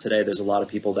sure today there's a lot of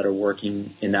people that are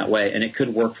working in that way and it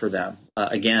could work for them.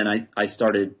 Again, I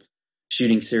started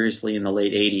shooting seriously in the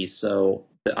late 80s. So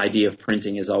the idea of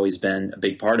printing has always been a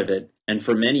big part of it. And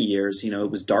for many years, it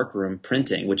was darkroom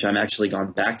printing, which I'm actually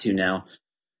gone back to now.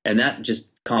 And that just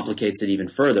complicates it even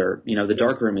further. The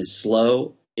darkroom is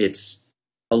slow. It's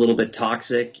a little bit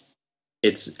toxic.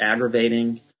 It's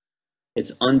aggravating.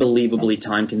 It's unbelievably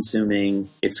time consuming.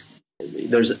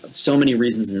 There's so many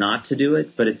reasons not to do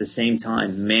it. But at the same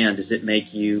time, man, does it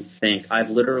make you think. I've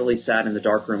literally sat in the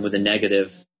darkroom with a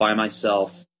negative by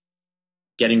myself,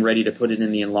 getting ready to put it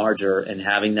in the enlarger and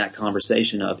having that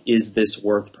conversation of, is this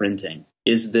worth printing?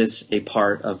 Is this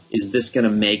is this going to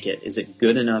make it? Is it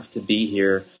good enough to be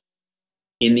here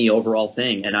in the overall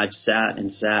thing? And I've sat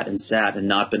and sat and sat and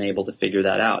not been able to figure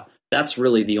that out. That's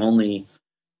really the only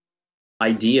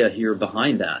idea here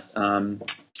behind that.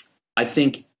 I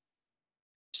think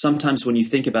sometimes when you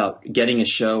think about getting a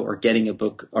show or getting a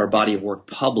book or a body of work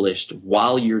published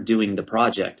while you're doing the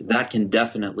project, that can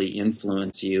definitely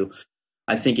influence you.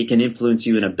 I think it can influence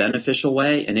you in a beneficial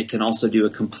way, and it can also do a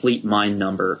complete mind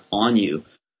number on you.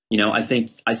 I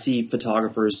think I see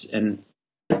photographers, and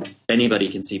anybody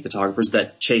can see photographers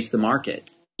that chase the market.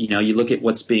 You look at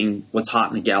what's hot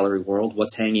in the gallery world,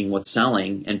 what's hanging, what's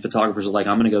selling, and photographers are like,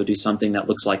 I'm going to go do something that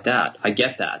looks like that. I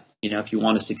get that. If you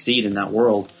want to succeed in that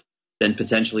world, then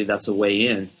potentially that's a way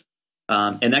in.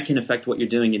 And that can affect what you're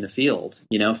doing in the field.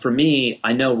 For me,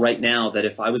 I know right now that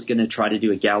if I was going to try to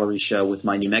do a gallery show with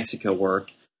my New Mexico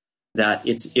work, that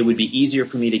it would be easier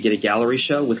for me to get a gallery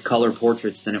show with color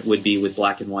portraits than it would be with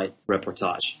black and white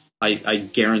reportage. I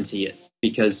guarantee it,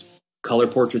 because color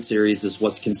portrait series is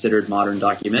what's considered modern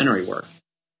documentary work.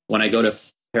 When I go to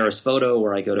Paris Photo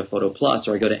or I go to Photo Plus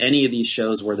or I go to any of these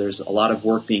shows where there's a lot of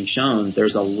work being shown,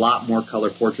 there's a lot more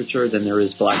color portraiture than there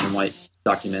is black and white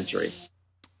documentary.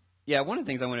 Yeah, one of the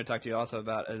things I want to talk to you also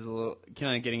about is a little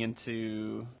kind of getting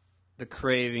into the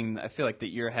craving I feel like that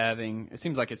you're having. It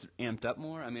seems like it's amped up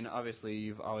more. I mean, obviously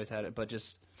you've always had it, but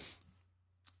just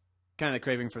kind of the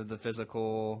craving for the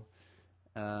physical,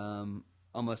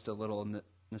 almost a little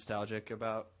nostalgic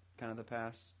about kind of the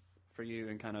past for you,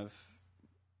 and kind of,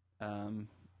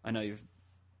 I know you've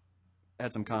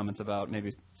had some comments about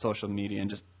maybe social media and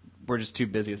just we're just too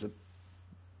busy as a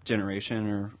generation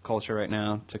or culture right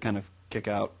now to kind of kick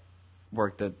out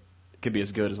work that could be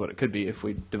as good as what it could be if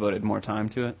we devoted more time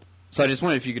to it. So I just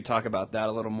wondered if you could talk about that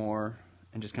a little more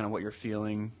and just kind of what you're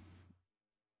feeling.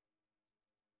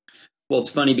 Well, it's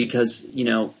funny because,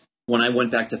 when I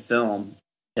went back to film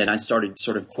and I started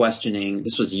sort of questioning,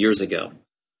 this was years ago,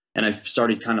 And I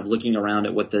started kind of looking around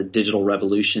at what the digital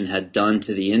revolution had done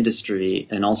to the industry,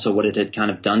 and also what it had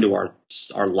kind of done to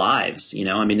our lives. You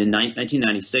know, I mean, in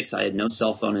 1996, I had no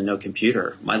cell phone and no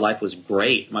computer. My life was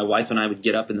great. My wife and I would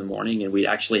get up in the morning, and we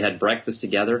actually had breakfast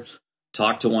together,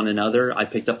 talk to one another. I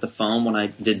picked up the phone when I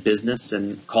did business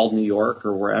and called New York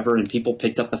or wherever, and people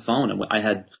picked up the phone, and I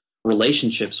had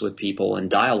relationships with people and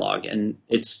dialogue, and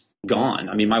it's gone.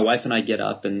 I mean, my wife and I get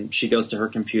up, and she goes to her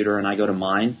computer and I go to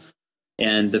mine.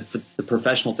 And the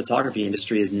professional photography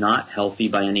industry is not healthy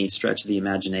by any stretch of the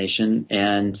imagination.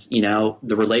 And, you know,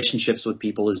 the relationships with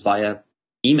people is via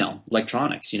email,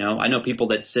 electronics. You know, I know people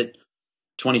that sit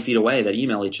 20 feet away that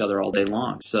email each other all day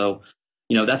long. So,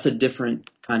 you know, that's a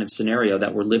different kind of scenario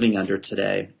that we're living under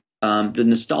today. The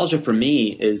nostalgia for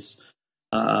me is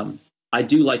I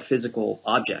do like physical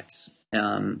objects.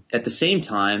 At the same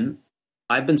time,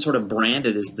 I've been sort of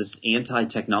branded as this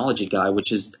anti-technology guy,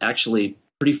 which is actually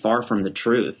pretty far from the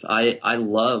truth. I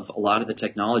love a lot of the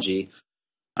technology.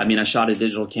 I mean, I shot a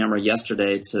digital camera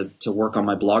yesterday to work on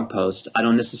my blog post. I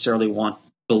don't necessarily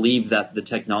believe that the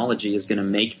technology is going to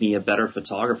make me a better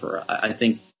photographer. I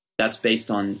think that's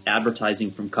based on advertising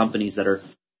from companies that are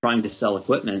trying to sell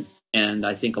equipment. And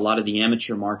I think a lot of the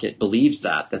amateur market believes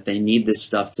that they need this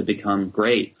stuff to become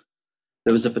great.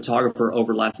 There was a photographer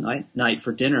over last night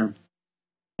for dinner.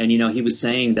 And, you know, he was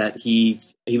saying that he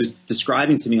was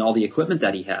describing to me all the equipment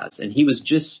that he has. And he was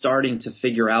just starting to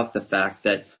figure out the fact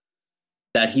that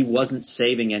he wasn't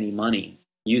saving any money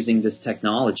using this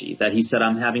technology. That he said,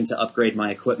 I'm having to upgrade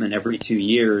my equipment every 2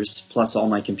 years, plus all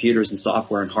my computers and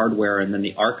software and hardware. And then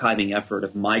the archiving effort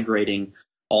of migrating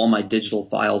all my digital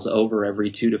files over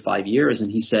every 2 to 5 years.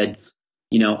 And he said,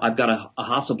 you know, I've got a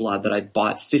Hasselblad that I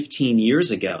bought 15 years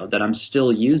ago that I'm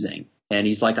still using. And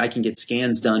he's like, I can get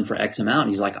scans done for X amount.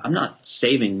 He's like, I'm not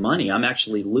saving money. I'm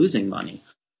actually losing money.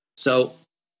 So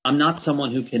I'm not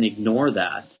someone who can ignore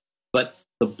that. But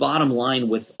the bottom line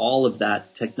with all of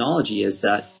that technology is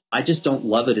that I just don't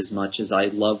love it as much as I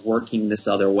love working this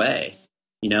other way.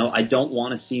 You know, I don't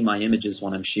want to see my images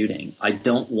when I'm shooting. I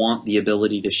don't want the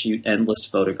ability to shoot endless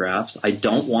photographs. I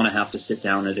don't want to have to sit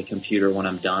down at a computer when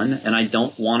I'm done. And I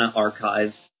don't want to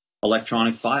archive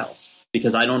electronic files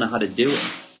because I don't know how to do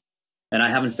it. And I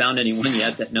haven't found anyone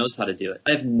yet that knows how to do it.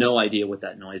 I have no idea what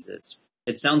that noise is.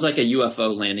 It sounds like a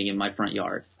UFO landing in my front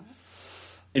yard.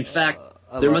 In fact,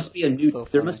 there must be a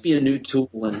new tool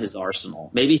in his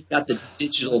arsenal. Maybe he's got the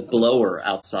digital blower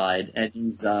outside and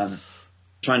he's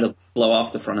trying to blow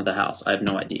off the front of the house. I have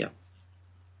no idea.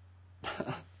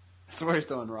 So where he's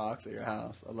throwing rocks at your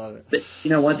house. I love it. But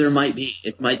you know what? There might be.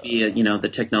 It might be, the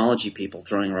technology people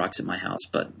throwing rocks at my house,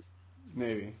 but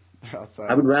maybe they're outside.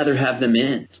 I would rather have them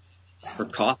in. For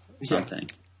coffee or something.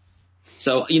 Yeah.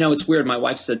 So, you know, it's weird. My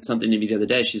wife said something to me the other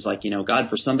day. She's like, you know, God,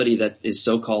 for somebody that is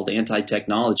so-called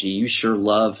anti-technology, you sure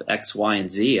love X, Y, and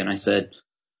Z. And I said,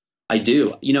 I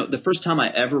do. You know, the first time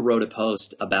I ever wrote a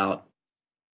post about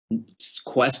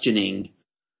questioning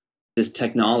this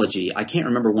technology, I can't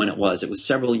remember when it was. It was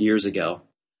several years ago.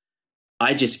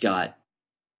 I just got,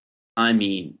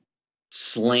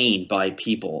 slain by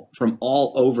people from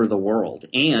all over the world.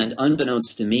 And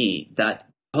unbeknownst to me, that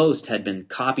post had been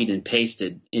copied and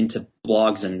pasted into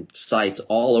blogs and sites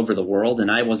all over the world,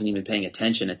 and I wasn't even paying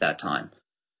attention at that time.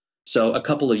 So a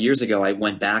couple of years ago, I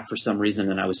went back for some reason,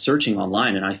 and I was searching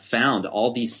online, and I found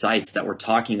all these sites that were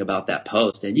talking about that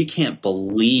post, and you can't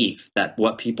believe that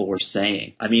what people were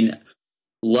saying. I mean,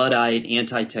 Luddite,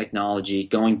 anti-technology,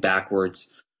 going backwards,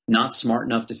 not smart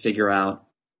enough to figure out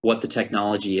what the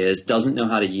technology is, doesn't know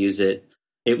how to use it.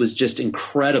 It was just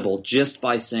incredible just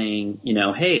by saying, you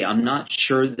know, hey, I'm not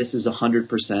sure this is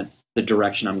 100% the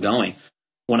direction I'm going.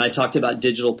 When I talked about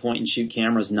digital point and shoot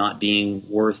cameras not being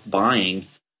worth buying,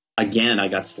 again, I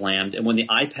got slammed. And when the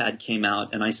iPad came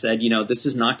out and I said, you know, this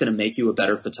is not going to make you a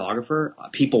better photographer,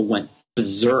 people went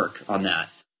berserk on that.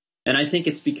 And I think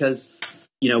it's because,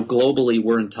 you know, globally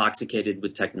we're intoxicated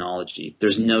with technology.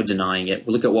 There's no denying it.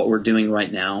 Look at what we're doing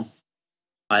right now.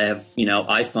 I have, you know,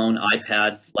 iPhone,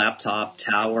 iPad, laptop,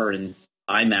 tower, and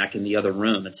iMac in the other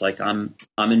room. It's like I'm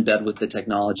in bed with the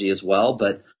technology as well,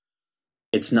 but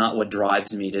it's not what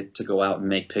drives me to go out and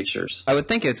make pictures. I would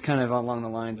think it's kind of along the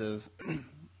lines of,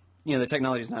 you know, the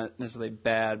technology is not necessarily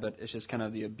bad, but it's just kind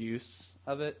of the abuse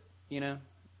of it, you know,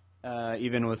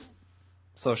 even with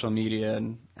social media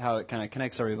and how it kind of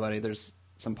connects everybody. There's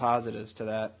some positives to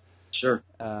that. Sure.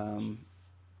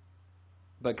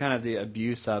 But kind of the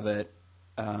abuse of it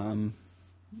can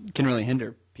really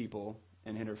hinder people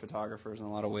and hinder photographers in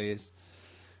a lot of ways.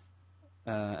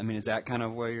 I mean, is that kind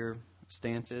of where you're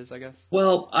stance is, I guess?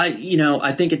 Well,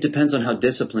 I think it depends on how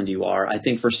disciplined you are. I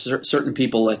think for certain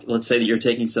people, like let's say that you're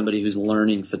taking somebody who's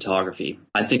learning photography,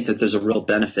 I think that there's a real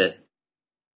benefit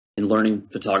in learning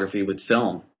photography with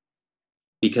film,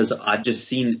 because I've just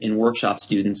seen in workshop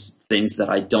students things that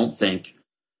I don't think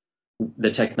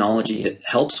the technology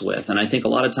helps with. And I think a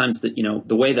lot of times that,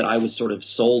 the way that I was sort of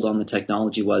sold on the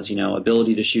technology was,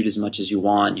 ability to shoot as much as you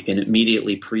want. You can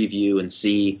immediately preview and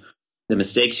see the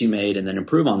mistakes you made and then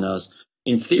improve on those.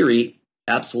 In theory,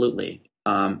 absolutely.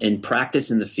 In practice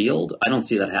in the field, I don't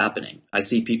see that happening. I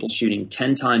see people shooting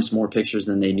 10 times more pictures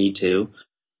than they need to.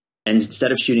 And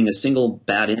instead of shooting a single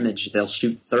bad image, they'll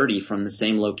shoot 30 from the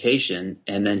same location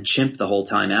and then chimp the whole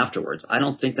time afterwards. I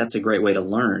don't think that's a great way to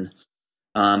learn.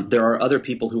 There are other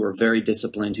people who are very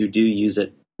disciplined who do use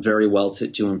it very well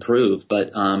to improve.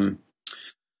 But, for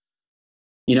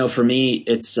me,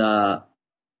 it's I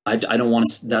don't want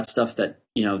to, that stuff that,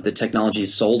 the technology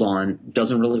is sold on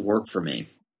doesn't really work for me.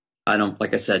 I don't,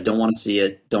 like I said, don't want to see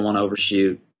it, don't want to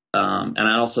overshoot. And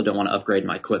I also don't want to upgrade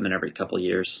my equipment every couple of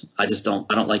years. I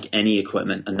don't like any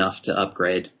equipment enough to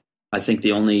upgrade. I think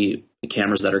the only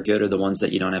cameras that are good are the ones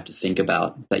that you don't have to think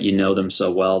about, that you know them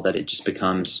so well that it just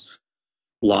becomes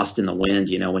lost in the wind,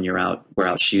 when we're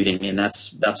out shooting. And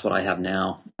that's what I have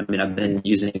now. I mean, I've been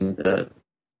using the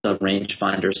range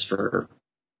finders for,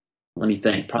 let me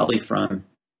think, probably from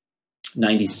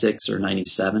 96 or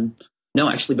 97. No,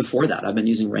 actually before that, I've been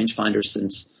using rangefinders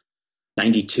since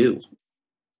 92.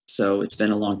 So it's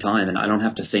been a long time, and I don't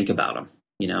have to think about them.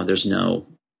 There's no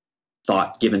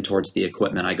thought given towards the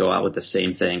equipment. I go out with the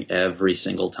same thing every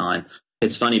single time.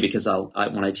 It's funny because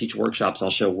when I teach workshops,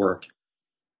 I'll show work.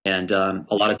 And a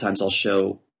lot of times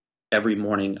every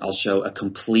morning I'll show a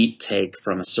complete take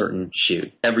from a certain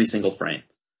shoot, every single frame.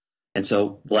 And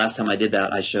so the last time I did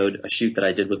that, I showed a shoot that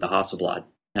I did with the Hasselblad.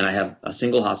 And I have a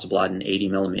single Hasselblad in 80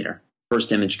 millimeter.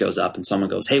 First image goes up and someone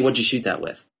goes, "Hey, what'd you shoot that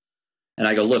with?" And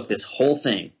I go, "Look, this whole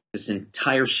thing, this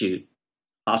entire shoot,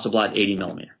 Hasselblad 80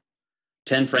 millimeter.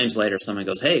 10 frames later, someone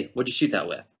goes, "Hey, what'd you shoot that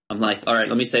with?" I'm like, "All right,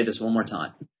 let me say this one more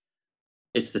time.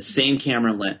 It's the same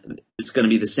camera lens. It's going to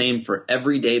be the same for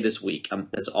every day this week.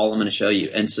 That's all I'm going to show you."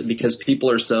 And so, because people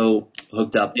are so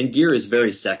hooked up, and gear is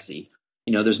very sexy.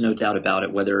 There's no doubt about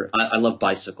it. Whether I love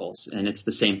bicycles, and it's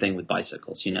the same thing with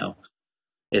bicycles.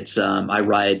 It's I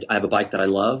have a bike that I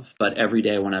love, but every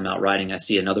day when I'm out riding, I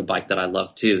see another bike that I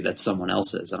love too, that's someone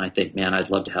else's. And I think, man, I'd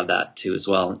love to have that too as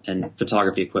well. And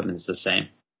photography equipment is the same.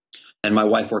 And my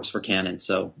wife works for Canon,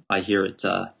 so I hear it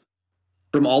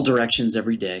from all directions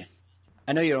every day.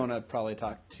 I know you don't want to probably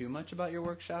talk too much about your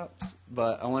workshops,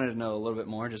 but I wanted to know a little bit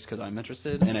more just because I'm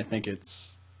interested, and I think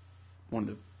it's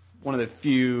one of the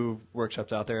few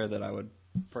workshops out there that I would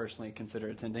personally consider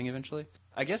attending eventually.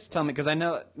 I guess tell me, because I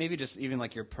know maybe just even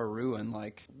like your Peruvian,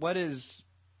 like what is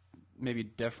maybe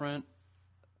different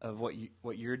of what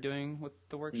you're doing with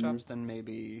the workshops than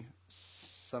maybe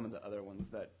some of the other ones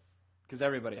because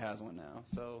everybody has one now.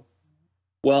 So,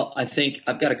 well, I think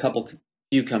I've got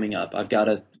few coming up. I've got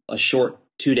a short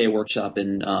 2-day workshop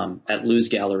at Lew's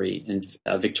Gallery in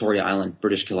Victoria Island,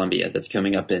 British Columbia, that's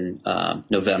coming up in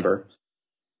November.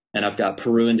 And I've got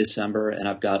Peru in December, and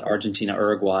I've got Argentina,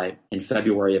 Uruguay in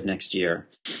February of next year.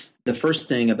 The first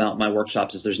thing about my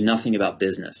workshops is there's nothing about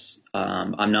business.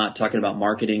 I'm not talking about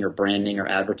marketing or branding or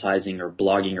advertising or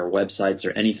blogging or websites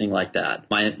or anything like that.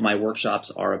 My workshops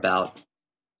are about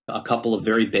a couple of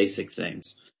very basic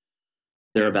things.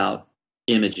 They're about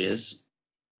images.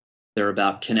 They're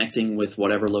about connecting with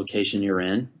whatever location you're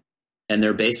in. And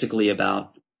they're basically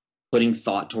about putting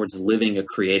thought towards living a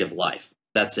creative life.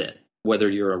 That's it.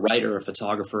 Whether you're a writer, a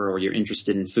photographer, or you're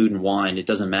interested in food and wine, it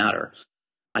doesn't matter.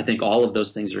 I think all of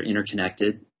those things are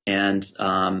interconnected. And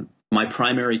my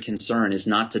primary concern is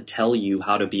not to tell you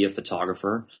how to be a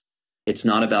photographer. It's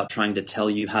not about trying to tell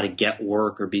you how to get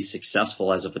work or be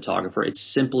successful as a photographer. It's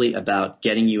simply about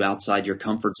getting you outside your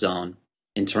comfort zone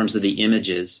in terms of the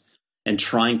images, and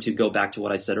trying to go back to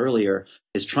what I said earlier,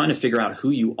 is trying to figure out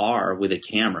who you are with a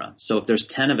camera. So if there's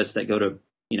 10 of us that go to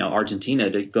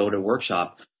Argentina to go to a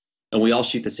workshop, and we all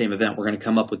shoot the same event, we're going to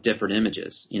come up with different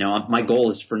images. My goal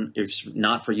is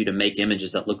not for you to make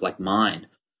images that look like mine.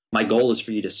 My goal is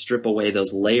for you to strip away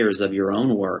those layers of your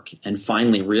own work and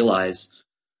finally realize,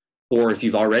 or if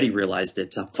you've already realized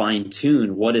it, to fine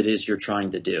tune what it is you're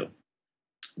trying to do.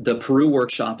 The Peru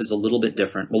workshop is a little bit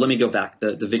different. Well, let me go back.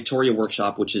 The Victoria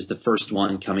workshop, which is the first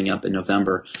one coming up in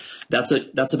November,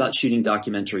 that's about shooting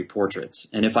documentary portraits.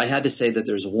 And if I had to say that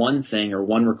there's one thing or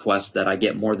one request that I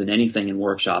get more than anything in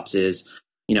workshops is,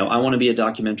 I want to be a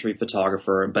documentary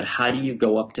photographer, but how do you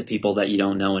go up to people that you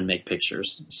don't know and make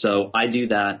pictures? So I do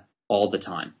that all the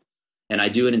time. And I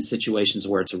do it in situations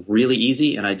where it's really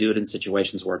easy, and I do it in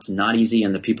situations where it's not easy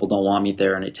and the people don't want me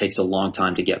there and it takes a long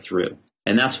time to get through.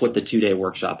 And that's what the 2-day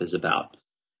workshop is about.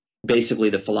 Basically,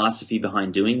 the philosophy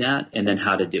behind doing that and then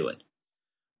how to do it.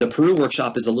 The Peru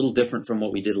workshop is a little different from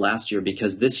what we did last year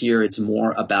because this year it's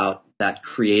more about that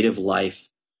creative life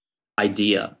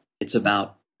idea. It's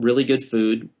about really good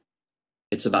food.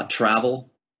 It's about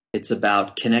travel. It's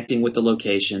about connecting with the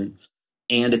location.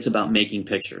 And it's about making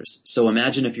pictures. So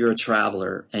imagine if you're a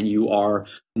traveler and you are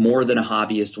more than a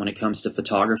hobbyist when it comes to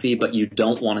photography, but you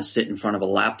don't want to sit in front of a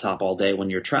laptop all day when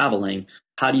you're traveling.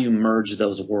 How do you merge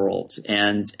those worlds?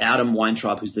 And Adam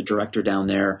Weintraub, who's the director down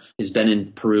there, has been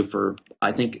in Peru for,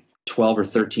 I think, 12 or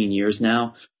 13 years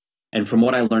now. And from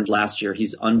what I learned last year,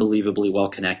 he's unbelievably well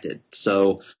connected.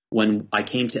 So when I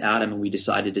came to Adam and we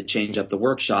decided to change up the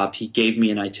workshop, he gave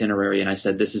me an itinerary and I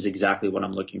said, this is exactly what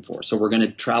I'm looking for. So we're going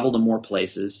to travel to more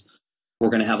places. We're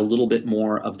going to have a little bit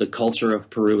more of the culture of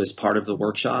Peru as part of the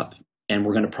workshop. And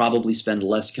we're going to probably spend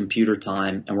less computer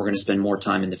time and we're going to spend more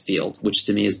time in the field, which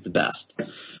to me is the best.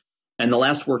 And the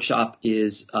last workshop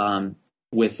is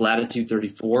with Latitude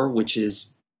 34, which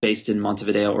is based in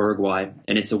Montevideo, Uruguay.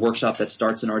 And it's a workshop that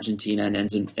starts in Argentina and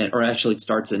ends in, or actually it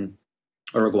starts in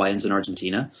Uruguay, ends in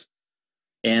Argentina.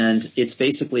 And it's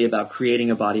basically about creating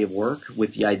a body of work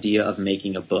with the idea of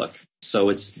making a book. So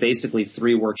it's basically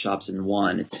 3 workshops in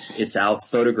one. It's out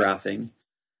photographing,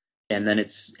 and then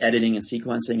it's editing and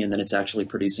sequencing, and then it's actually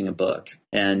producing a book.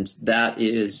 And that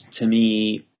is, to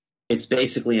me, it's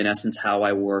basically in essence how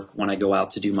I work when I go out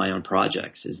to do my own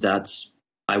projects.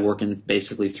 I work in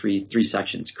basically three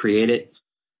sections: create it,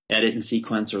 edit and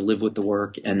sequence or live with the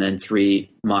work, and then 3,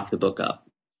 mock the book up.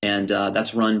 And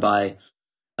that's run by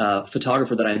a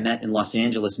photographer that I met in Los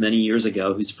Angeles many years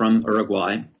ago who's from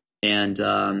Uruguay.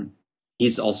 And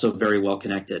he's also very well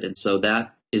connected. And so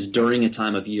that is during a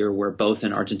time of year where both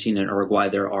in Argentina and Uruguay,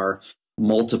 there are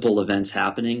multiple events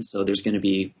happening. So there's going to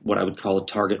be what I would call a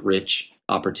target-rich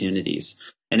opportunities.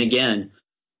 And again,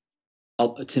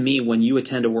 to me, when you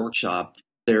attend a workshop,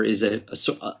 there is a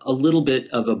little bit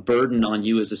of a burden on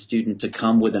you as a student to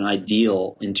come with an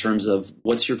ideal in terms of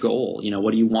what's your goal?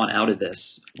 What do you want out of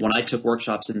this? When I took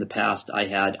workshops in the past, I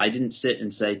didn't sit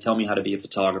and say, tell me how to be a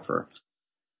photographer.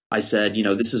 I said,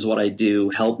 this is what I do.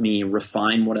 Help me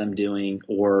refine what I'm doing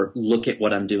or look at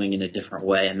what I'm doing in a different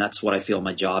way. And that's what I feel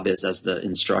my job is as the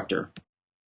instructor.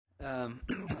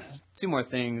 2 more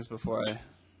things before I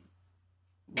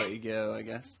let you go, I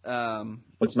guess.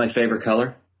 What's my favorite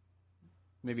color?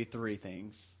 Maybe 3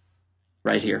 things.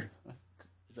 Right here.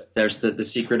 There's the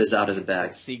secret is out of the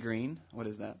bag. Sea green? What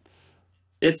is that?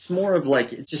 It's more of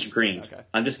it's just green. Okay.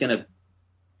 I'm just going to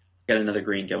get another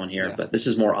green going here, yeah. But this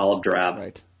is more olive drab.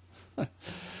 Right.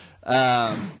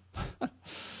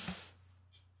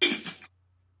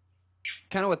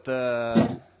 Kind of with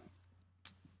kind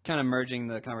of merging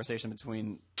the conversation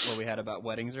between what we had about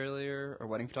weddings earlier or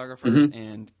wedding photographers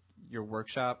and your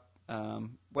workshop.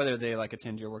 Whether they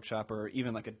attend your workshop or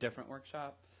even a different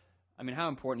workshop. I mean, how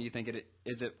important do you think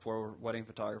is it for wedding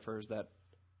photographers that,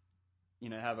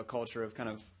 have a culture of kind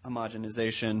of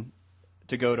homogenization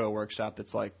to go to a workshop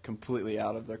that's completely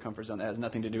out of their comfort zone that has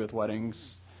nothing to do with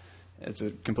weddings? It's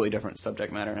a completely different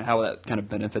subject matter, and how will that kind of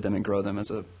benefit them and grow them as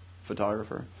a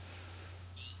photographer?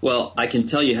 Well, I can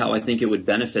tell you how I think it would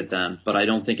benefit them, but I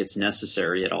don't think it's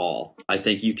necessary at all. I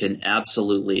think you can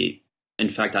absolutely, in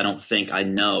fact, I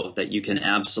know that you can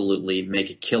absolutely make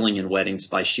a killing in weddings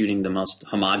by shooting the most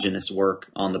homogeneous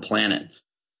work on the planet.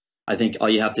 I think all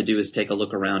you have to do is take a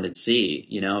look around and see,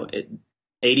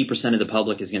 80% of the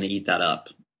public is going to eat that up.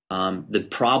 The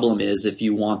problem is if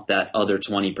you want that other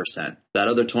 20%, that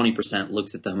other 20%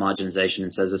 looks at the homogenization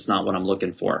and says, it's not what I'm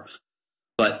looking for.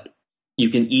 But you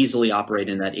can easily operate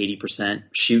in that 80%,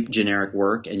 shoot generic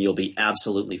work, and you'll be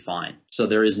absolutely fine. So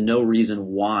there is no reason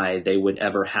why they would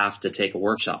ever have to take a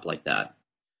workshop like that.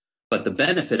 But the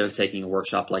benefit of taking a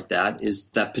workshop like that is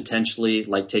that potentially,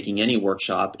 like taking any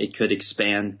workshop, it could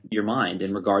expand your mind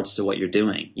in regards to what you're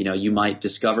doing. You might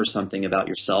discover something about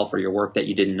yourself or your work that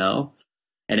you didn't know.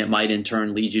 And it might in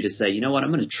turn lead you to say, you know what,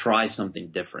 I'm going to try something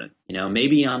different.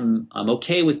 Maybe I'm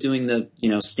okay with doing the,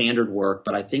 standard work,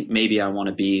 but I think maybe I want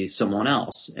to be someone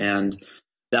else. And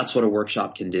that's what a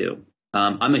workshop can do.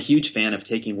 I'm a huge fan of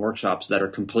taking workshops that are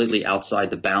completely outside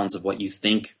the bounds of what you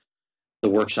think the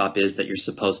workshop is that you're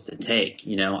supposed to take.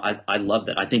 I love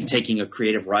that. I think taking a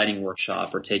creative writing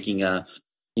workshop or taking a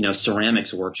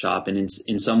ceramics workshop, and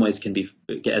in some ways can be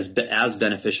as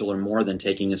beneficial or more than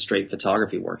taking a straight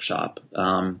photography workshop.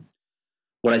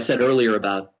 What I said earlier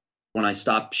about when I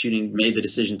stopped shooting, made the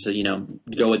decision to,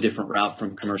 go a different route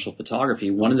from commercial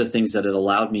photography, one of the things that it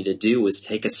allowed me to do was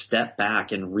take a step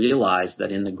back and realize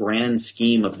that in the grand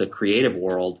scheme of the creative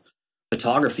world,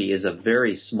 photography is a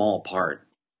very small part.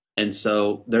 And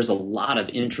so there's a lot of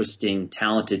interesting,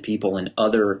 talented people in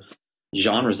other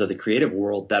genres of the creative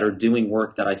world that are doing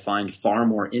work that I find far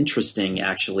more interesting,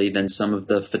 actually, than some of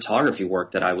the photography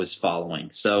work that I was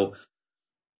following. So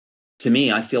to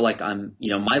me, I feel like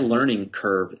my learning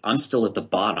curve, I'm still at the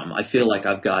bottom. I feel like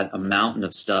I've got a mountain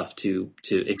of stuff to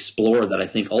explore that I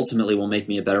think ultimately will make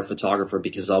me a better photographer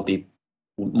because I'll be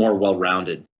more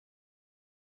well-rounded.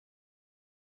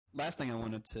 Last thing I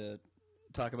wanted to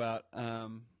talk about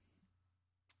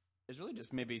is really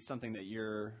just maybe something that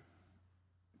you're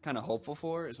kind of hopeful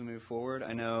for as we move forward.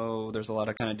 I know there's a lot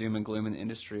of kind of doom and gloom in the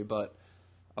industry, but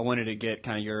I wanted to get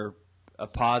kind of a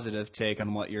positive take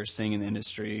on what you're seeing in the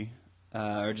industry.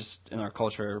 Or just in our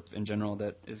culture in general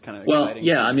that is kind of exciting. Well,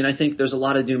 yeah, I mean, I think there's a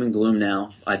lot of doom and gloom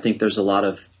now. I think there's a lot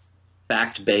of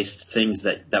fact-based things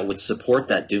that would support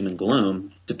that doom and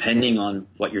gloom, depending on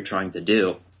what you're trying to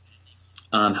do.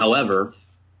 However,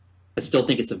 I still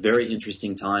think it's a very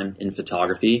interesting time in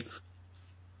photography,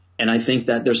 and I think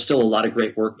that there's still a lot of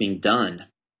great work being done.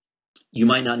 You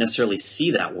might not necessarily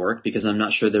see that work because I'm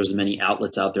not sure there's many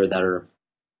outlets out there that are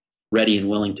ready and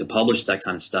willing to publish that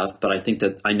kind of stuff. But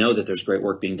I know that there's great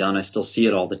work being done. I still see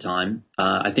it all the time.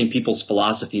 I think people's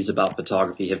philosophies about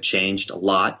photography have changed a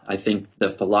lot. I think the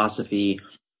philosophy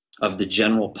of the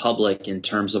general public in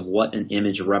terms of what an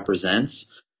image represents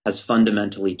has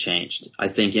fundamentally changed. I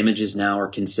think images now are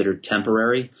considered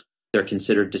temporary, they're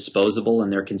considered disposable,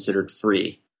 and they're considered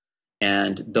free.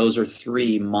 And those are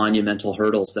three monumental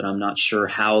hurdles that I'm not sure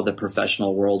how the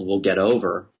professional world will get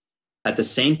over. At the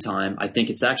same time, I think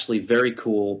it's actually very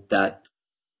cool that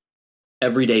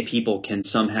everyday people can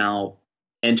somehow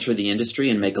enter the industry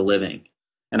and make a living.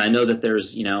 And I know that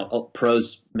there's,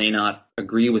 pros may not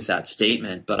agree with that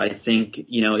statement, but I think,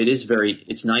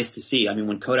 it's nice to see. I mean,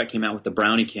 when Kodak came out with the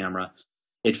Brownie camera,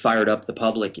 it fired up the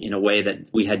public in a way that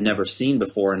we had never seen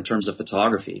before in terms of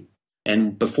photography.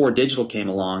 And before digital came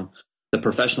along, the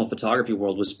professional photography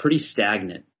world was pretty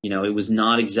stagnant. It was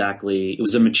not exactly, it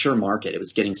was a mature market. It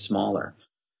was getting smaller.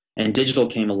 And digital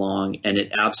came along and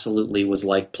it absolutely was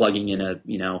like plugging in a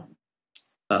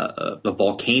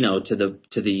volcano to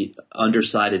the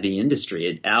underside of the industry.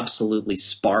 It absolutely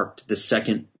sparked the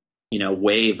second,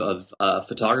 wave of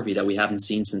photography that we haven't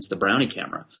seen since the Brownie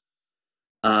camera.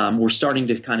 We're starting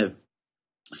to kind of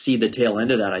see the tail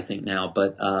end of that, I think, now.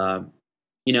 But,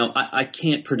 I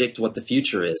can't predict what the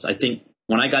future is. I think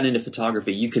when I got into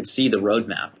photography, you could see the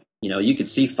roadmap. You could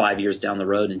see 5 years down the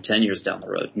road and 10 years down the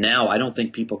road. Now, I don't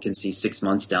think people can see 6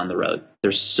 months down the road.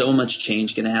 There's so much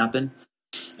change going to happen.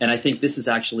 And I think this is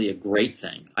actually a great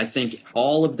thing. I think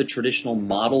all of the traditional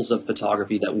models of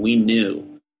photography that we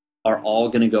knew are all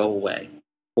going to go away,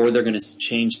 or they're going to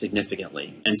change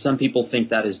significantly. And some people think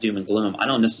that is doom and gloom. I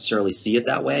don't necessarily see it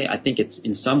that way. I think it's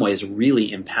in some ways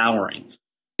really empowering.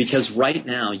 Because right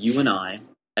now, you and I,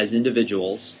 as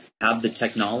individuals, have the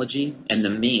technology and the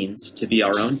means to be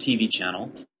our own TV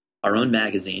channel, our own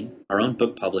magazine, our own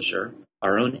book publisher,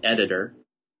 our own editor,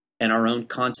 and our own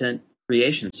content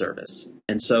creation service.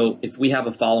 And so if we have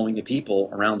a following of people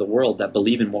around the world that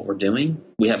believe in what we're doing,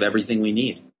 we have everything we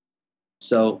need.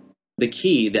 So the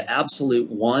key, the absolute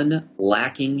one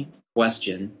lacking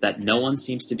question that no one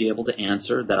seems to be able to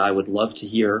answer, that I would love to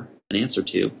hear an answer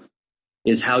to,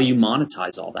 is how you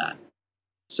monetize all that.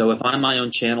 So if I'm my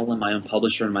own channel and my own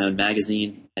publisher and my own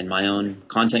magazine and my own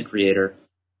content creator,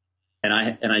 and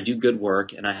I do good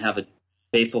work and I have a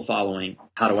faithful following,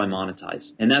 how do I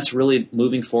monetize? And that's really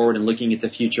moving forward and looking at the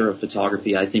future of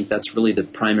photography. I think that's really the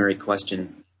primary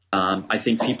question. I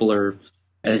think people are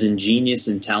as ingenious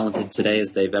and talented today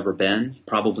as they've ever been,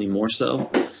 probably more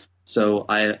so. So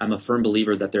I'm a firm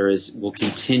believer that will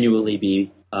continually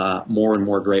be more and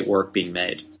more great work being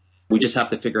made. We just have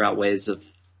to figure out ways of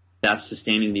that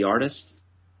sustaining the artist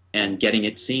and getting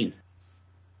it seen.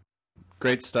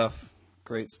 Great stuff.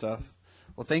 Great stuff.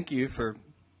 Well, thank you for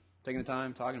taking the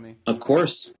time talking to me. Of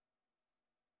course.